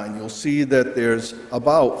pedestrian sign, you'll see that there's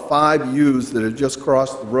about 5 U's that have just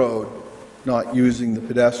crossed the road not using the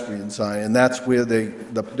pedestrian sign, and that's where the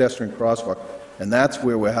pedestrian crosswalk, and that's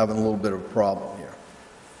where we're having a little bit of a problem here.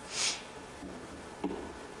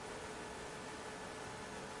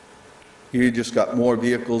 Here you just got more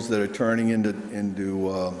vehicles that are turning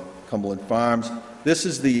into Cumberland Farms. This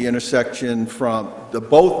is the intersection from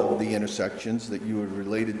both of the intersections that you were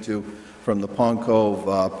related to from the Pond Cove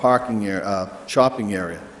parking area, shopping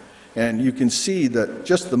area. And you can see that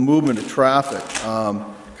just the movement of traffic,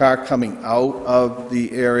 car coming out of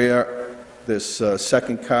the area, this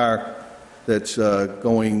second car that's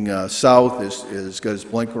going south is got his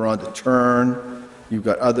blinker on to turn. You've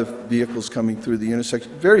got other vehicles coming through the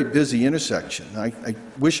intersection. Very busy intersection. I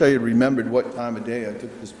wish I had remembered what time of day I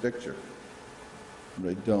took this picture,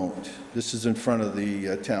 but I don't. This is in front of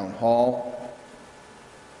the town hall.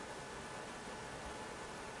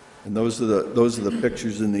 And those are the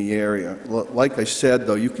pictures in the area. Like I said,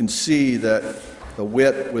 though, you can see that the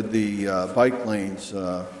width with the bike lanes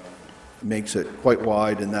makes it quite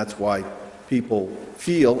wide, and that's why people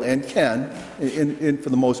feel and can, for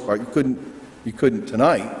the most part. You couldn't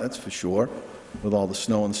tonight, that's for sure, with all the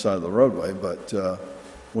snow on the side of the roadway, but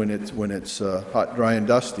when it's hot, dry, and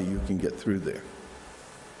dusty, you can get through there.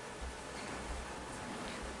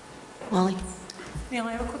 Wally? Neil,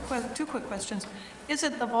 I have two quick questions. Is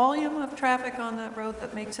it the volume of traffic on that road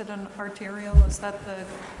that makes it an arterial? Is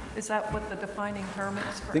that what the defining term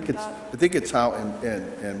is for that? I think it's how,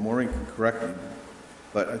 and Maureen can correct me,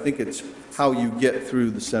 but I think it's how you get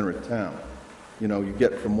through the center of town. You know, you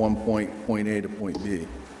get from point A to point B.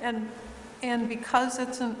 And because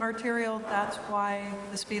it's an arterial, that's why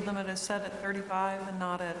the speed limit is set at 35 and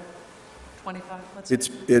not at 25, let's say?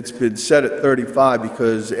 It's been set at 35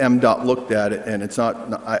 because MDOT looked at it, and it's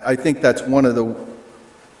not, I think that's one of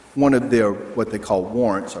their, what they call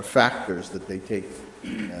warrants, or factors that they take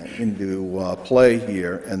into play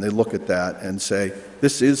here, and they look at that and say,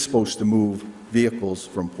 this is supposed to move vehicles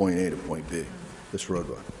from point A to point B, this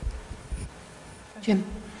roadway. Jim?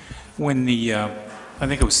 When the, I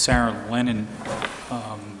think it was Sarah Lennon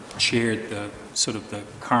chaired the, sort of the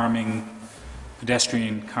calming,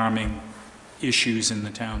 pedestrian calming issues in the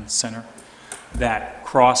town center, that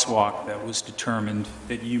crosswalk that was determined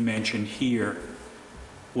that you mentioned here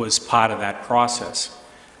was part of that process.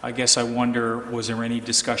 I guess I wonder, was there any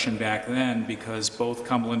discussion back then, because both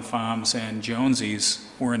Cumberland Farms and Jonesy's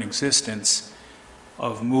were in existence,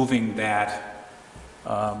 of moving that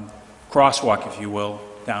crosswalk, if you will,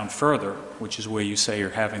 down further, which is where you say you're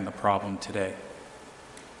having the problem today?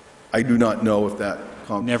 I do not know if that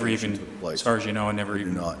Never conversation even, took place. as far as you know, never I do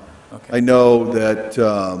even? not. Okay. I know that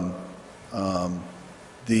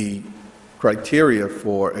the criteria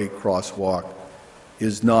for a crosswalk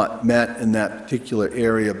is not met in that particular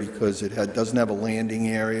area because it doesn't have a landing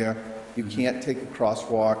area. You can't take a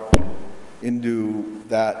crosswalk into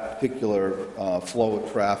that particular flow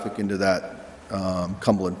of traffic into that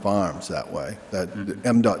Cumberland Farms that way. That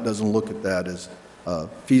MDOT doesn't look at that as a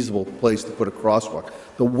feasible place to put a crosswalk,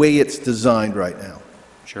 the way it's designed right now.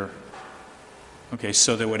 Sure. Okay,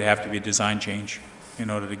 so there would have to be a design change in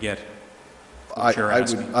order to get what you're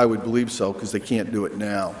asking. I would believe so, because they can't do it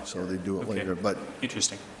now, so they do it Okay. later, but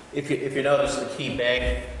Interesting. If you notice the key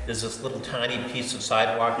bank, there's this little tiny piece of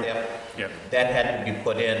sidewalk there. Yeah. That had to be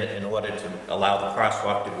put in order to allow the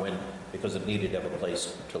crosswalk to go in, because it needed to have a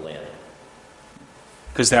place to land.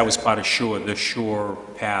 Because that was part of the shore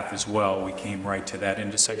path as well. We came right to that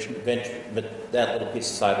intersection. Eventually, but that little piece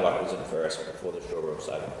of sidewalk was in first before the shore road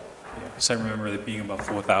sidewalk. Because I remember it being about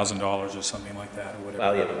 $4,000 or something like that, or whatever.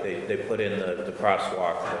 Well, yeah, they put in the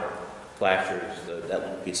crosswalk, the flashers, that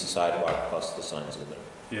little piece of sidewalk, plus the signs in there.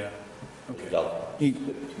 Yeah. Okay. he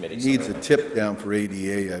needs a tip down for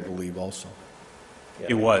ADA, I believe, also.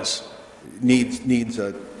 It was. Needs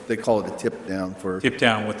a, they call it a tip down for, Tip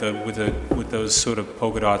down with those sort of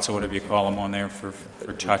polka dots or whatever you call them on there for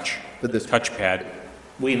touch, For this- touchpad.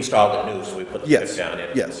 We installed it new, so we put the Yes, tip down in.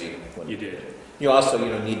 yes. You did. You also,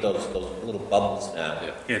 need those little bubbles now.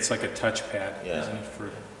 Yeah, it's like a touchpad, Yeah. isn't it, for,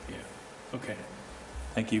 yeah. Okay.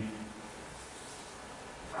 Thank you.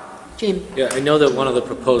 Jim? Yeah, I know that one of the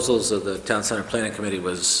proposals of the Town Center Planning Committee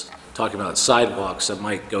was talking about sidewalks that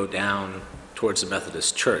might go down towards the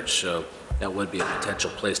Methodist Church, so that would be a potential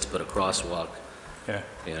place to put a crosswalk, Yeah.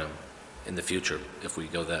 in the future, if we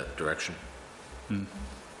go that direction.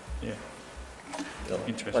 Yeah. So,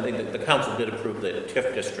 Interesting. I think the council did approve the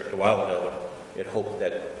TIF district a while ago, and it hoped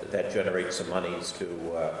that generates some monies to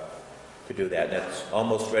do that. And that's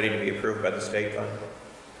almost ready to be approved by the state fund.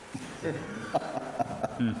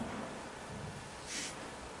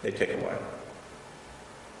 They take a while.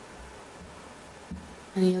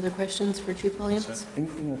 Any other questions for Chief Williams?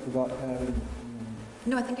 anything I forgot to have?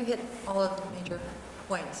 No, I think you hit all of the major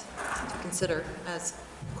points to consider as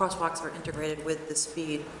crosswalks are integrated with the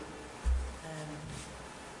speed and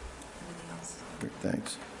everything else. Great,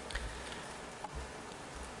 thanks.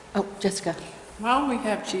 Oh, Jessica? While we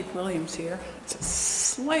have Chief Williams here, it's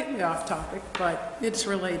slightly off topic, but it's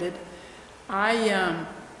related. I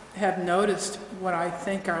have noticed what I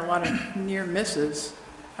think are a lot of near misses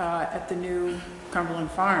at the new Cumberland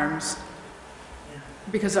Farms,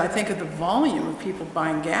 because I think of the volume of people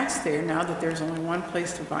buying gas there now that there's only one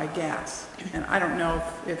place to buy gas. And I don't know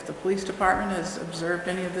if the police department has observed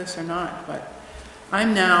any of this or not, but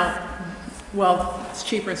I'm now, well, it's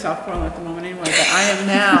cheaper in South Portland at the moment anyway, but I am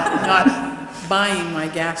now not buying my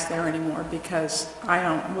gas there anymore because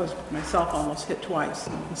I was myself almost hit twice.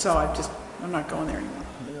 And so I'm not going there anymore.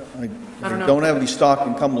 I don't know. don't have any stock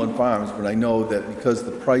in Cumberland Farms, but I know that because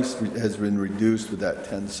the price has been reduced with that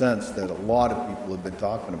 10 cents, that a lot of people have been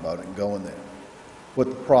talking about it and going there. What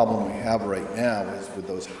the problem we have right now is with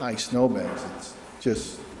those high snowbanks, it's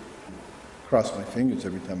just cross my fingers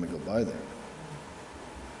every time I go by there.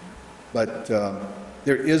 But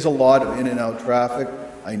there is a lot of in and out traffic.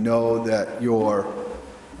 I know that your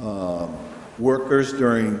workers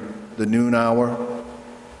during the noon hour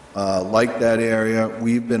like that area.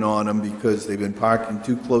 We've been on them because they've been parking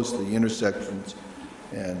too close to the intersections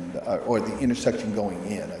and, or the intersection going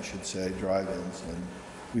in, I should say, drive-ins, and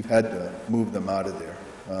we've had to move them out of there.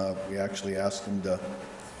 We actually asked them to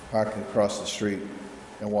park across the street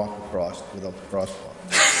and walk across without the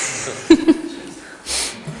crosswalk.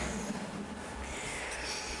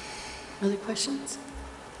 Other questions?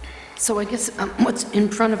 So I guess what's in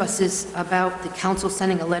front of us is about the council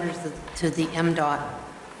sending a letter to the MDOT.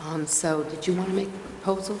 So did you want to make a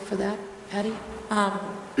proposal for that, Patty?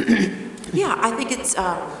 Yeah, I think it's,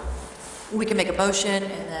 we can make a motion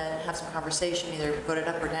and then have some conversation, either vote it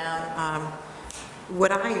up or down.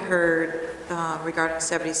 What I heard regarding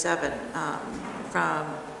 77 from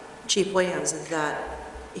Chief Williams is that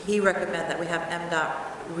he recommended that we have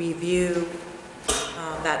MDOT review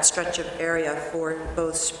that stretch of area for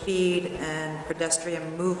both speed and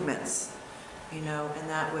pedestrian movements, you know, and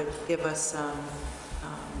that would give us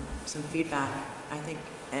some feedback. I think,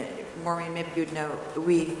 Maureen, maybe you'd know,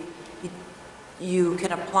 you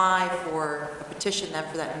can apply for a petition then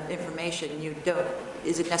for that information. You don't,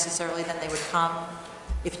 is it necessarily then they would come,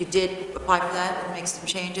 if you did apply for that and make some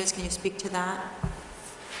changes? Can you speak to that?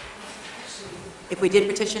 If we did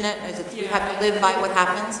petition it, is it, you have to live by what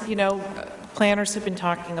happens? You know, planners have been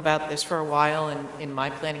talking about this for a while, and in my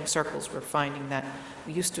planning circles, we're finding that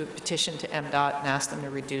we used to petition to MDOT and ask them to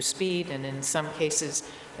reduce speed, and in some cases,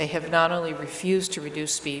 they have not only refused to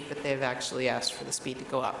reduce speed, but they've actually asked for the speed to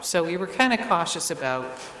go up. So we were kind of cautious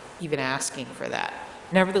about even asking for that.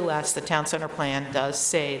 Nevertheless, the town center plan does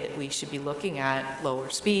say that we should be looking at lower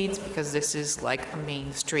speeds because this is like a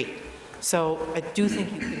main street. So I do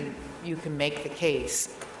think you can make the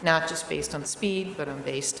case, not just based on speed, but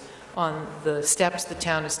based on the steps the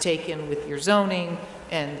town has taken with your zoning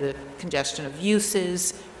and the congestion of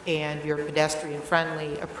uses and your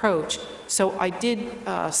pedestrian-friendly approach. So I did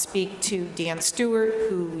speak to Dan Stewart,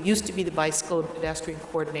 who used to be the bicycle and pedestrian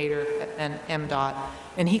coordinator at MDOT,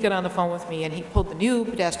 and he got on the phone with me and he pulled the new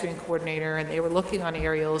pedestrian coordinator, and they were looking on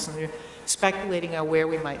aerials and they're speculating on where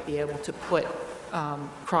we might be able to put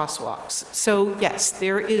crosswalks. So yes,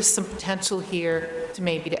 there is some potential here to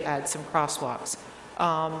maybe to add some crosswalks.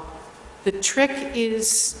 The trick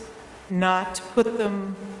is not to put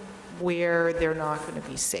them where they're not going to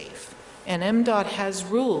be safe. And MDOT has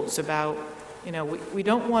rules about, you know, we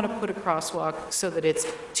don't want to put a crosswalk so that it's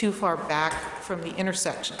too far back from the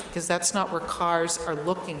intersection, because that's not where cars are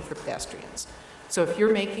looking for pedestrians. So if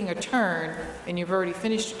you're making a turn and you've already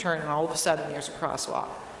finished a turn and all of a sudden there's a crosswalk,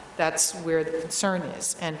 that's where the concern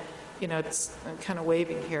is. And, you know, I'm kind of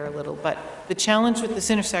waving here a little, but the challenge with this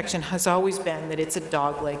intersection has always been that it's a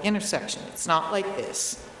dogleg intersection. It's not like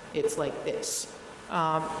this, it's like this.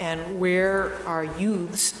 And where our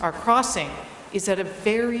youths are crossing is at a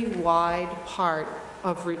very wide part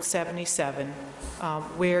of Route 77,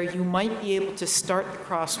 where you might be able to start the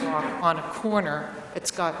crosswalk on a corner at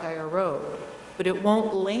Scott Dyer Road, but it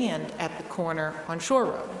won't land at the corner on Shore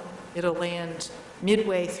Road. It'll land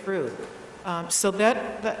midway through. So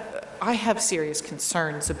that I have serious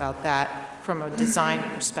concerns about that from a design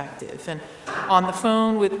perspective. And on the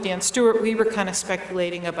phone with Dan Stewart, we were kind of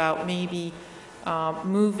speculating about maybe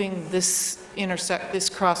moving this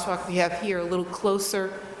crosswalk we have here a little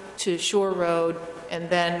closer to Shore Road, and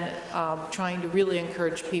then trying to really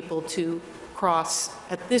encourage people to cross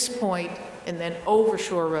at this point and then over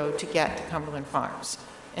Shore Road to get to Cumberland Farms.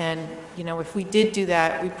 And, you know, if we did do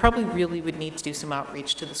that, we probably really would need to do some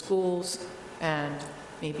outreach to the schools and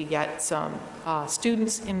maybe get some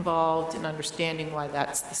students involved in understanding why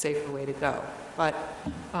that's the safer way to go. But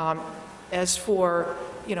as for,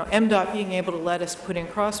 you know, MDOT being able to let us put in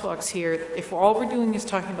crosswalks here, if all we're doing is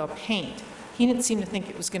talking about paint, he didn't seem to think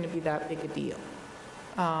it was going to be that big a deal.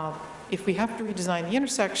 If we have to redesign the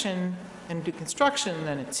intersection and do construction,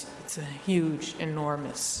 then it's a huge,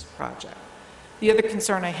 enormous project. The other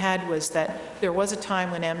concern I had was that there was a time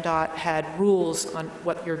when MDOT had rules on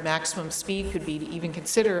what your maximum speed could be to even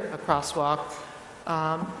consider a crosswalk.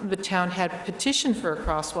 The town had petitioned for a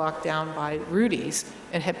crosswalk down by Rudy's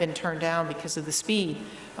and had been turned down because of the speed.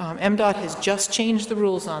 MDOT has just changed the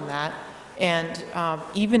rules on that, and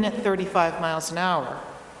even at 35 miles an hour,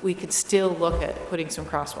 we could still look at putting some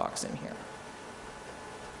crosswalks in here.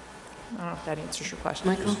 I don't know if that answers your question.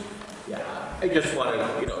 Michael? Yeah, I just wanted,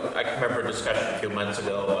 you know, I can remember a discussion a few months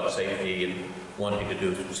ago about safety and wanting to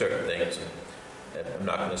do certain things. And I'm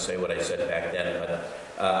not going to say what I said back then,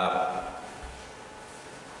 but,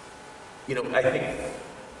 you know, I think,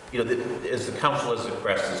 you know, as the council has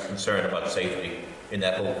expressed its concern about safety in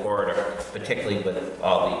that whole corridor, particularly with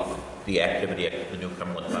all the activity at the new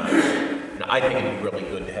Cumberland Farms, and I think it'd be really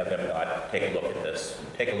good to have MDOT take a look at this,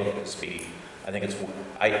 take a look at the speed. I think it's,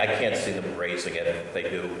 I can't see them raising it. If they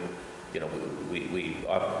do, you know, we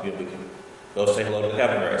can go say hello to the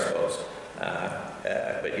governor, I suppose.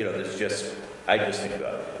 But, you know, there's just, I just think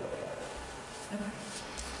about it.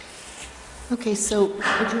 Okay, so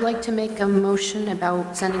would you like to make a motion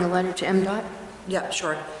about sending a letter to MDOT? Yeah,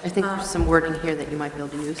 sure. I think there's some wording here that you might be able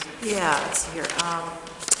to use. Yeah, let's see here.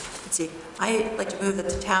 Let's see. I'd like to move that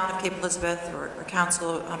the town of Cape Elizabeth or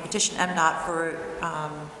council petition MDOT for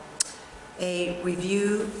a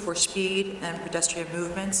review for speed and pedestrian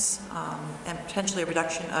movements and potentially a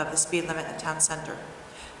reduction of the speed limit at town center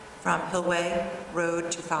from Hillway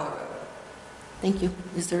Road to Fowler Road. Thank you.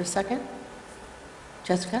 Is there a second?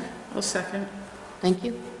 Jessica? I'll second. Thank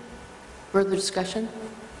you. Further discussion?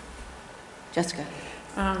 Jessica?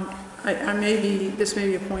 This may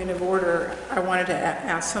be a point of order. I wanted to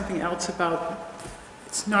ask something else about,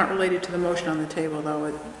 it's not related to the motion on the table,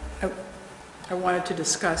 though. I wanted to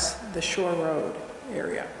discuss the Shore Road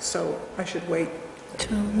area, so I should wait.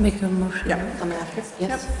 To make a motion. Yeah. Come after?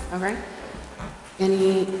 Yes? All right.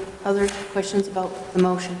 Any other questions about the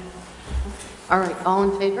motion? All right, all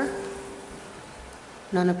in favor?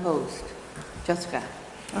 None opposed? Jessica?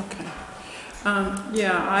 Okay.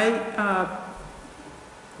 Yeah, I,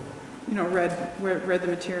 read the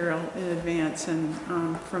material in advance, and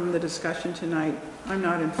from the discussion tonight, I'm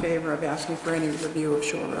not in favor of asking for any review of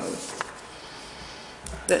Shore Road.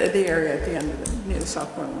 The area at the end of near the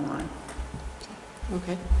South Portland line.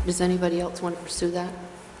 Okay. Does anybody else want to pursue that?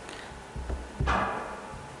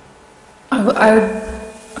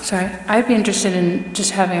 I'd be interested in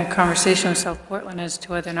just having a conversation with South Portland as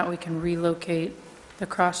to whether or not we can relocate the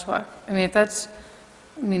crosswalk. I mean,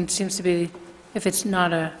 it seems to be, if it's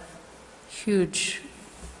not a huge,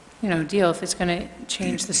 deal, if it's going to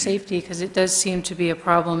change the safety, because it does seem to be a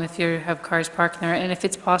problem if you have cars parked there, and if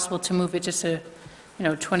it's possible to move it just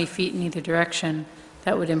 20 feet in either direction,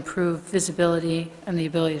 that would improve visibility and the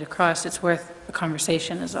ability to cross. It's worth a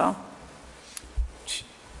conversation is all.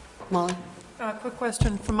 Molly? Quick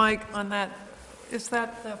question for Mike on that. Is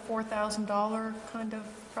that the $4,000 kind of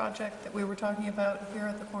project that we were talking about here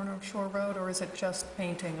at the corner of Shore Road, or is it just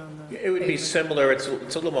painting on the It would be pavement? similar. It's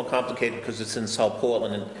a little more complicated because it's in South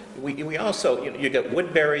Portland. And we also, you get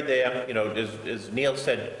Woodbury there, as Neil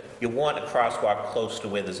said, you want a crosswalk close to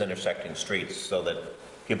where there's intersecting streets so that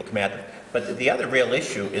people come at them. But the other real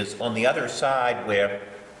issue is on the other side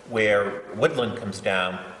where Woodland comes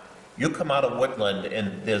down. You come out of Woodland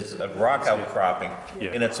and there's a rock outcropping,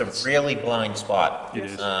 Yeah. and it's a really blind spot. It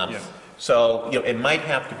is, So, it might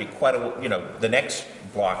have to be quite the next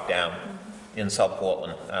block down in South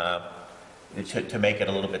Portland to make it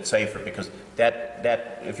a little bit safer, because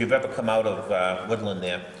that if you've ever come out of Woodland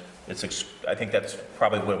there, I think that's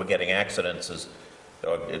probably where we're getting accidents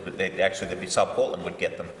South Portland would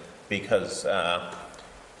get them, because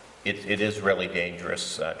it is really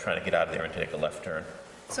dangerous trying to get out of there and take a left turn.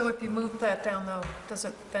 So if you move that down, though, does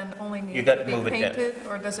it then only You need got to to be move it down. painted,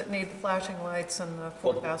 or does it need the flashing lights and the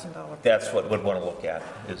 $4,000? That's what we'd want to look at,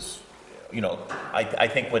 is, I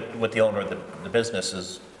think what the owner of the business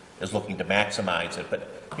is looking to maximize it, but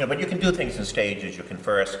you can do things in stages. You can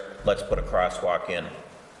first, let's put a crosswalk in,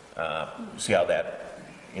 see how that,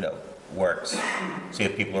 works, see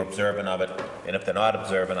if people are observant of it, and if they're not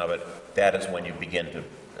observant of it, that is when you begin to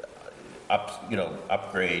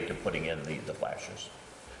upgrade to putting in the flashers.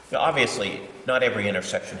 Obviously, not every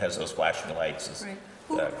intersection has those flashing lights as Right.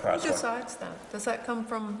 Who crosswalk. decides that? Does that come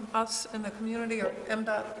from us in the community, or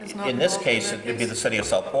MDOT is not In this involved case, that it'd be the city of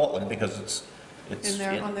South Portland, because On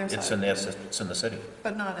their it's side. it's in the city.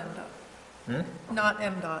 But not MDOT? Not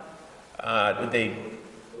MDOT?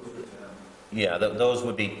 Those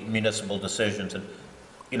would be municipal decisions, and,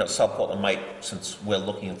 South Portland might, since we're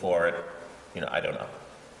looking for it, I don't know.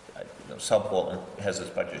 South Portland has its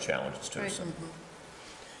budget challenges too, so.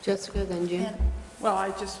 Jessica, then Jim? Well, I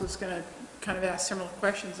just was going to kind of ask similar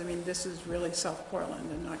questions. I mean, this is really South Portland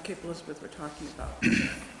and not Cape Elizabeth we're talking about.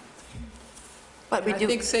 But we I do,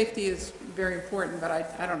 think safety is very important, but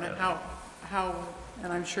I don't know how,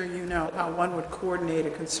 and I'm sure you know, how one would coordinate a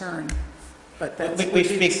concern, but that's... We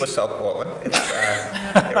speak with South Portland.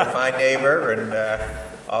 They're a fine neighbor, and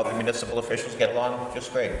all the municipal officials get along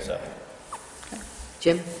just great, so.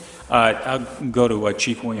 Jim? I'll go to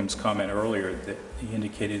Chief Williams' comment earlier, that he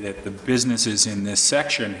indicated that the businesses in this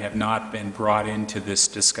section have not been brought into this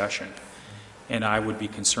discussion. And I would be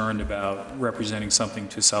concerned about representing something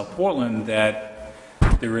to South Portland that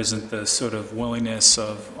there isn't the sort of willingness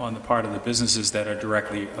on the part of the businesses that are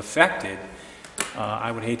directly affected.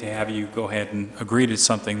 I would hate to have you go ahead and agree to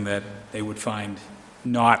something that they would find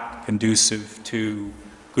not conducive to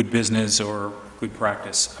good business or good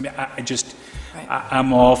practice. I mean,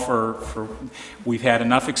 I'm all for, we've had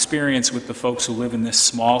enough experience with the folks who live in this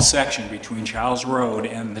small section between Charles Road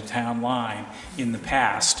and the town line in the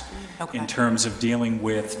past, in terms of dealing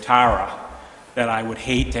with Tara, that I would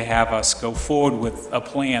hate to have us go forward with a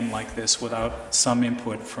plan like this without some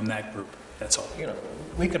input from that group. That's all.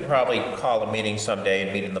 We could probably call a meeting someday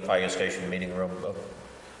and meet in the fire station meeting room of,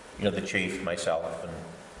 the chief, myself,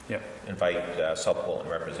 and invite South Portland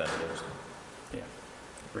representatives.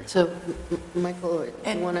 So, Michael, do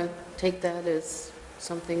you want to take that as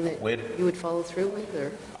something that you would follow through with,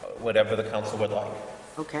 or? Whatever the council would like.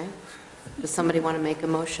 Okay. Does somebody want to make a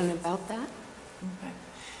motion about that?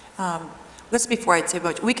 Just before I'd say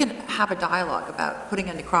much, we can have a dialogue about putting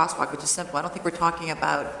in the crosswalk, which is simple. I don't think we're talking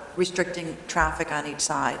about restricting traffic on each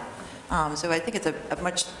side. So I think it's a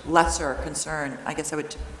much lesser concern. I guess I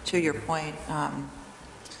would, to your point,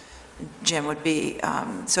 Jim, would be,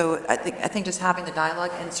 so I think just having the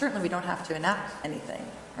dialogue, and certainly we don't have to enact anything,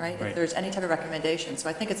 right? If there's any type of recommendation. So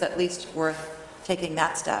I think it's at least worth taking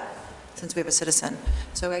that step, since we have a citizen.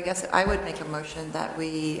 So I guess I would make a motion that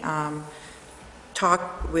we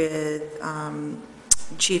talk with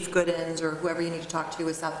Chief Goodens or whoever you need to talk to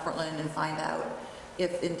with South Portland and find out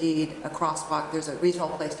if indeed a crosswalk, there's a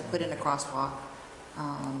reasonable place to put in a crosswalk,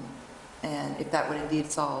 and if that would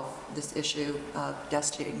indeed solve this issue of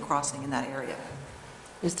pedestrian crossing in that area.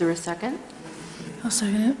 Is there a second? I'll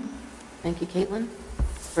second it. Thank you, Caitlin.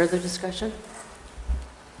 Further discussion?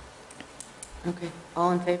 Okay,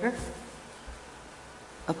 all in favor?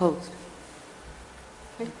 Opposed?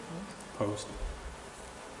 Okay, Opposed?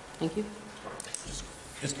 thank you.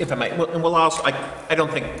 Just if I might, and we'll also, I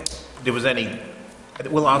don't think there was any,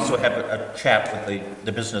 we'll also have a chat with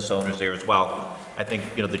the business owners there as well. I think,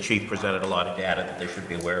 you know, the chief presented a lot of data that they should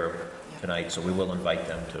be aware of tonight, so we will invite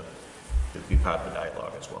them to be part of the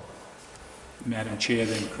dialogue as well. Madam Chair,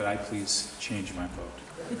 then could I please change my vote?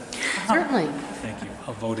 Certainly. Thank you.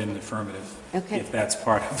 I'll vote in the affirmative. Okay. If that's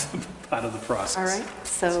part of the process. All right,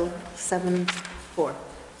 so 7-4.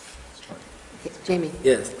 Okay, Jamie?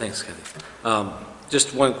 Yes, thanks, Kathy.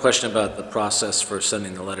 Just one question about the process for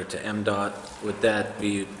sending the letter to MDOT. Would that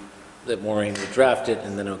be that Maureen would draft it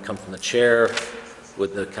and then it would come from the chair?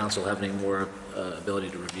 Would the council have any more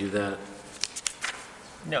ability to review that?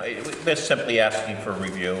 No, they're simply asking for a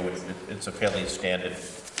review. It's a fairly standard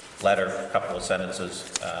letter, a couple of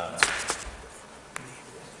sentences.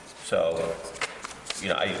 So,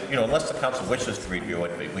 unless the council wishes to review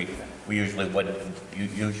it, we usually wouldn't.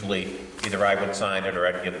 Usually, either I would sign it or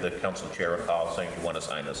I'd give the council chair a call saying, you want to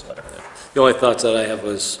sign this letter? The only thoughts that I have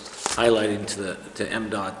was highlighting to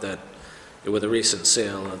MDOT that with the recent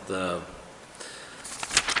sale of the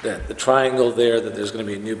triangle there, that there's going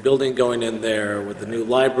to be a new building going in there with the new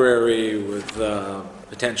library, with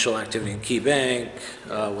potential activity in Key Bank,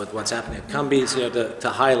 with what's happening at Cumbies, to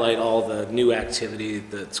highlight all the new activity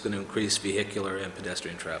that's going to increase vehicular and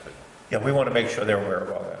pedestrian traffic. Yeah, we want to make sure they're aware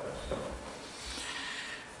of all that.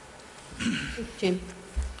 Jamie,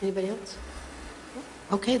 anybody else?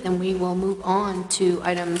 Okay, then we will move on to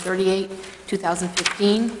item 38,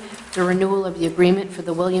 2015, the renewal of the agreement for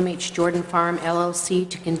the William H. Jordan Farm LLC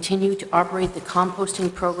to continue to operate the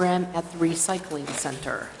composting program at the recycling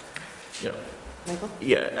center. Yeah. Michael?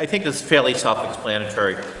 Yeah, I think it's fairly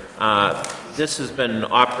self-explanatory. This has been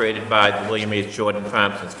operated by the William H. Jordan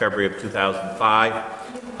Farm since February of 2005,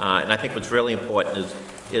 and I think what's really important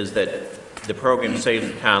is that the program saves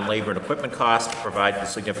the town labor and equipment costs, provides a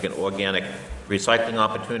significant organic recycling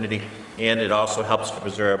opportunity, and it also helps to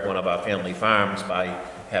preserve one of our family farms by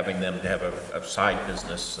having them to have a side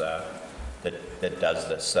business that does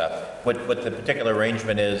this. What the particular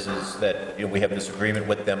arrangement is that we have this agreement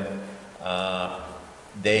with them.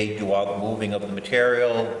 They do all the moving of the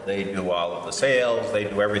material, they do all of the sales, they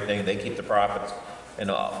do everything, they keep the profits and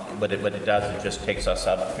all. What it does, it just takes us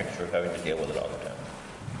out of the picture of having to deal with it all the time.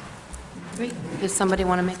 Great. Does somebody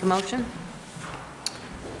want to make a motion?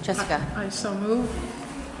 Jessica? I so move.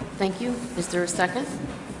 Thank you. Is there a second?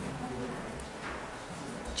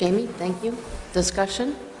 Jamie, thank you.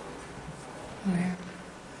 Discussion?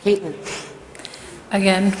 Caitlin?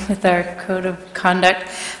 Again, with our code of conduct,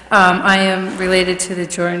 I am related to the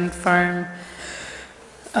Jordan Farm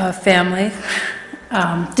family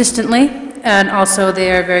distantly, and also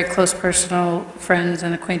they are very close personal friends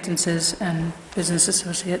and acquaintances and business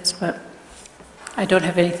associates, but I don't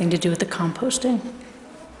have anything to do with the composting.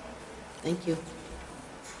 Thank you.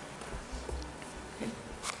 Okay.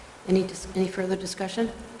 Any further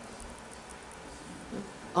discussion?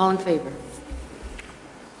 All in favor?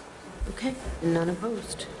 Okay, and none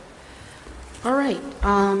opposed. All right,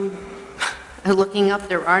 looking up,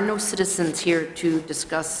 there are no citizens here to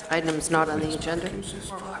discuss items not on the agenda.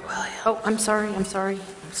 Oh, I'm sorry, I'm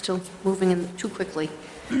still moving in too quickly.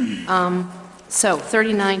 So,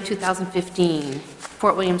 39, 2015,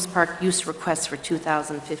 Fort Williams Park use request for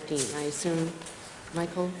 2015. I assume,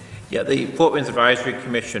 Michael? Yeah, the Fort Williams Advisory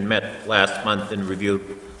Commission met last month and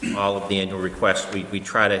reviewed all of the annual requests. We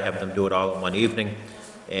try to have them do it all in one evening,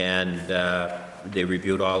 and they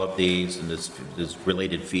reviewed all of these, and there's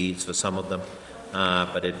related fees for some of them.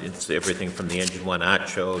 But it's everything from the Engine One Art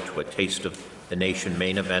Show to a Taste of the Nation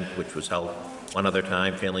main event, which was held one other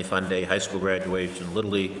time, Family Fun Day, high school graduation,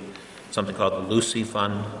 Little League, something called the Lucy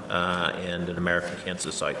Fund, and an American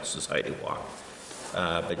Cancer Society walk.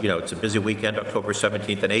 But, it's a busy weekend, October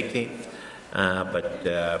 17th and 18th, but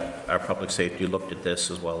our public safety looked at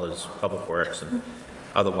this, as well as Public Works, and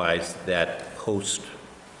otherwise, that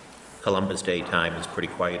post-Columbus Day time is pretty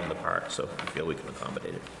quiet in the park, so we feel we can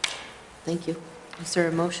accommodate it. Thank you. Is there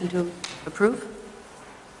a motion to approve?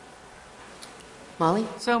 Molly?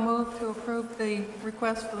 So moved to approve the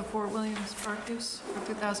request for the Fort Williams park use for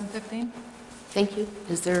 2015. Thank you.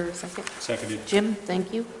 Is there a second? Seconded. Jim,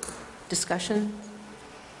 thank you. Discussion?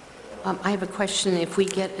 I have a question. If we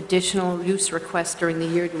get additional use requests during the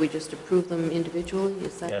year, do we just approve them individually?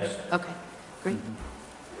 Is that? Yes. Okay, great.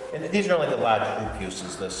 And these are only the large group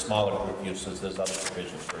uses, the smaller group uses, there's other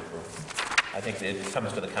provisions for a group. I think it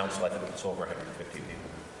comes to the council, I think it's over 150 people.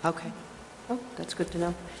 Okay. Oh, that's good to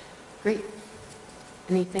know. Great.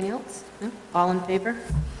 Anything else? No? All in favor?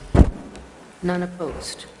 None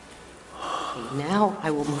opposed. Okay, now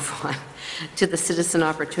I will move on to the citizen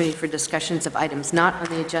opportunity for discussions of items not on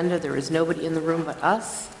the agenda. There is nobody in the room but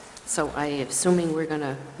us, so I am assuming we're going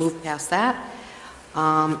to move past that.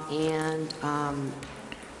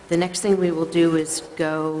 The next thing we will do is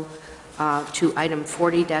go to item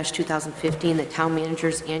 40-2015, the town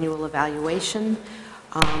manager's annual evaluation.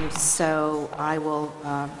 So I will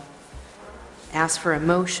ask for a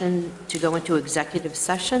motion to go into executive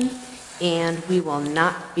session, and we will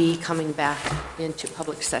not be coming back into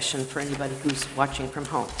public session for anybody who's watching from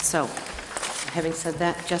home. So, having said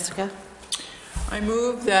that, Jessica? I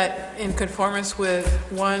move that in conformance with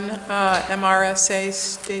 1 MRSA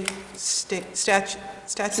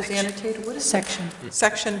statutes annotated, what is it?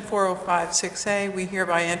 Section 4056A, we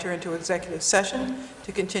hereby enter into executive session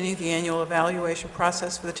to continue the annual evaluation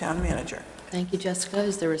process for the town manager. Thank you, Jessica.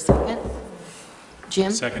 Is there a second?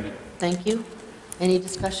 Jim? Seconded. Thank you. Any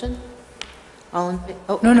discussion? All in favor?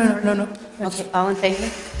 Oh, No. okay, all in favor?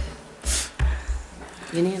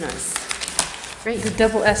 Unanimous. Great. The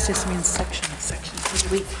double S just means section.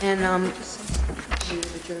 We can,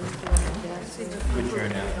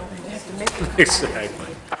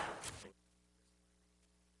 Exactly.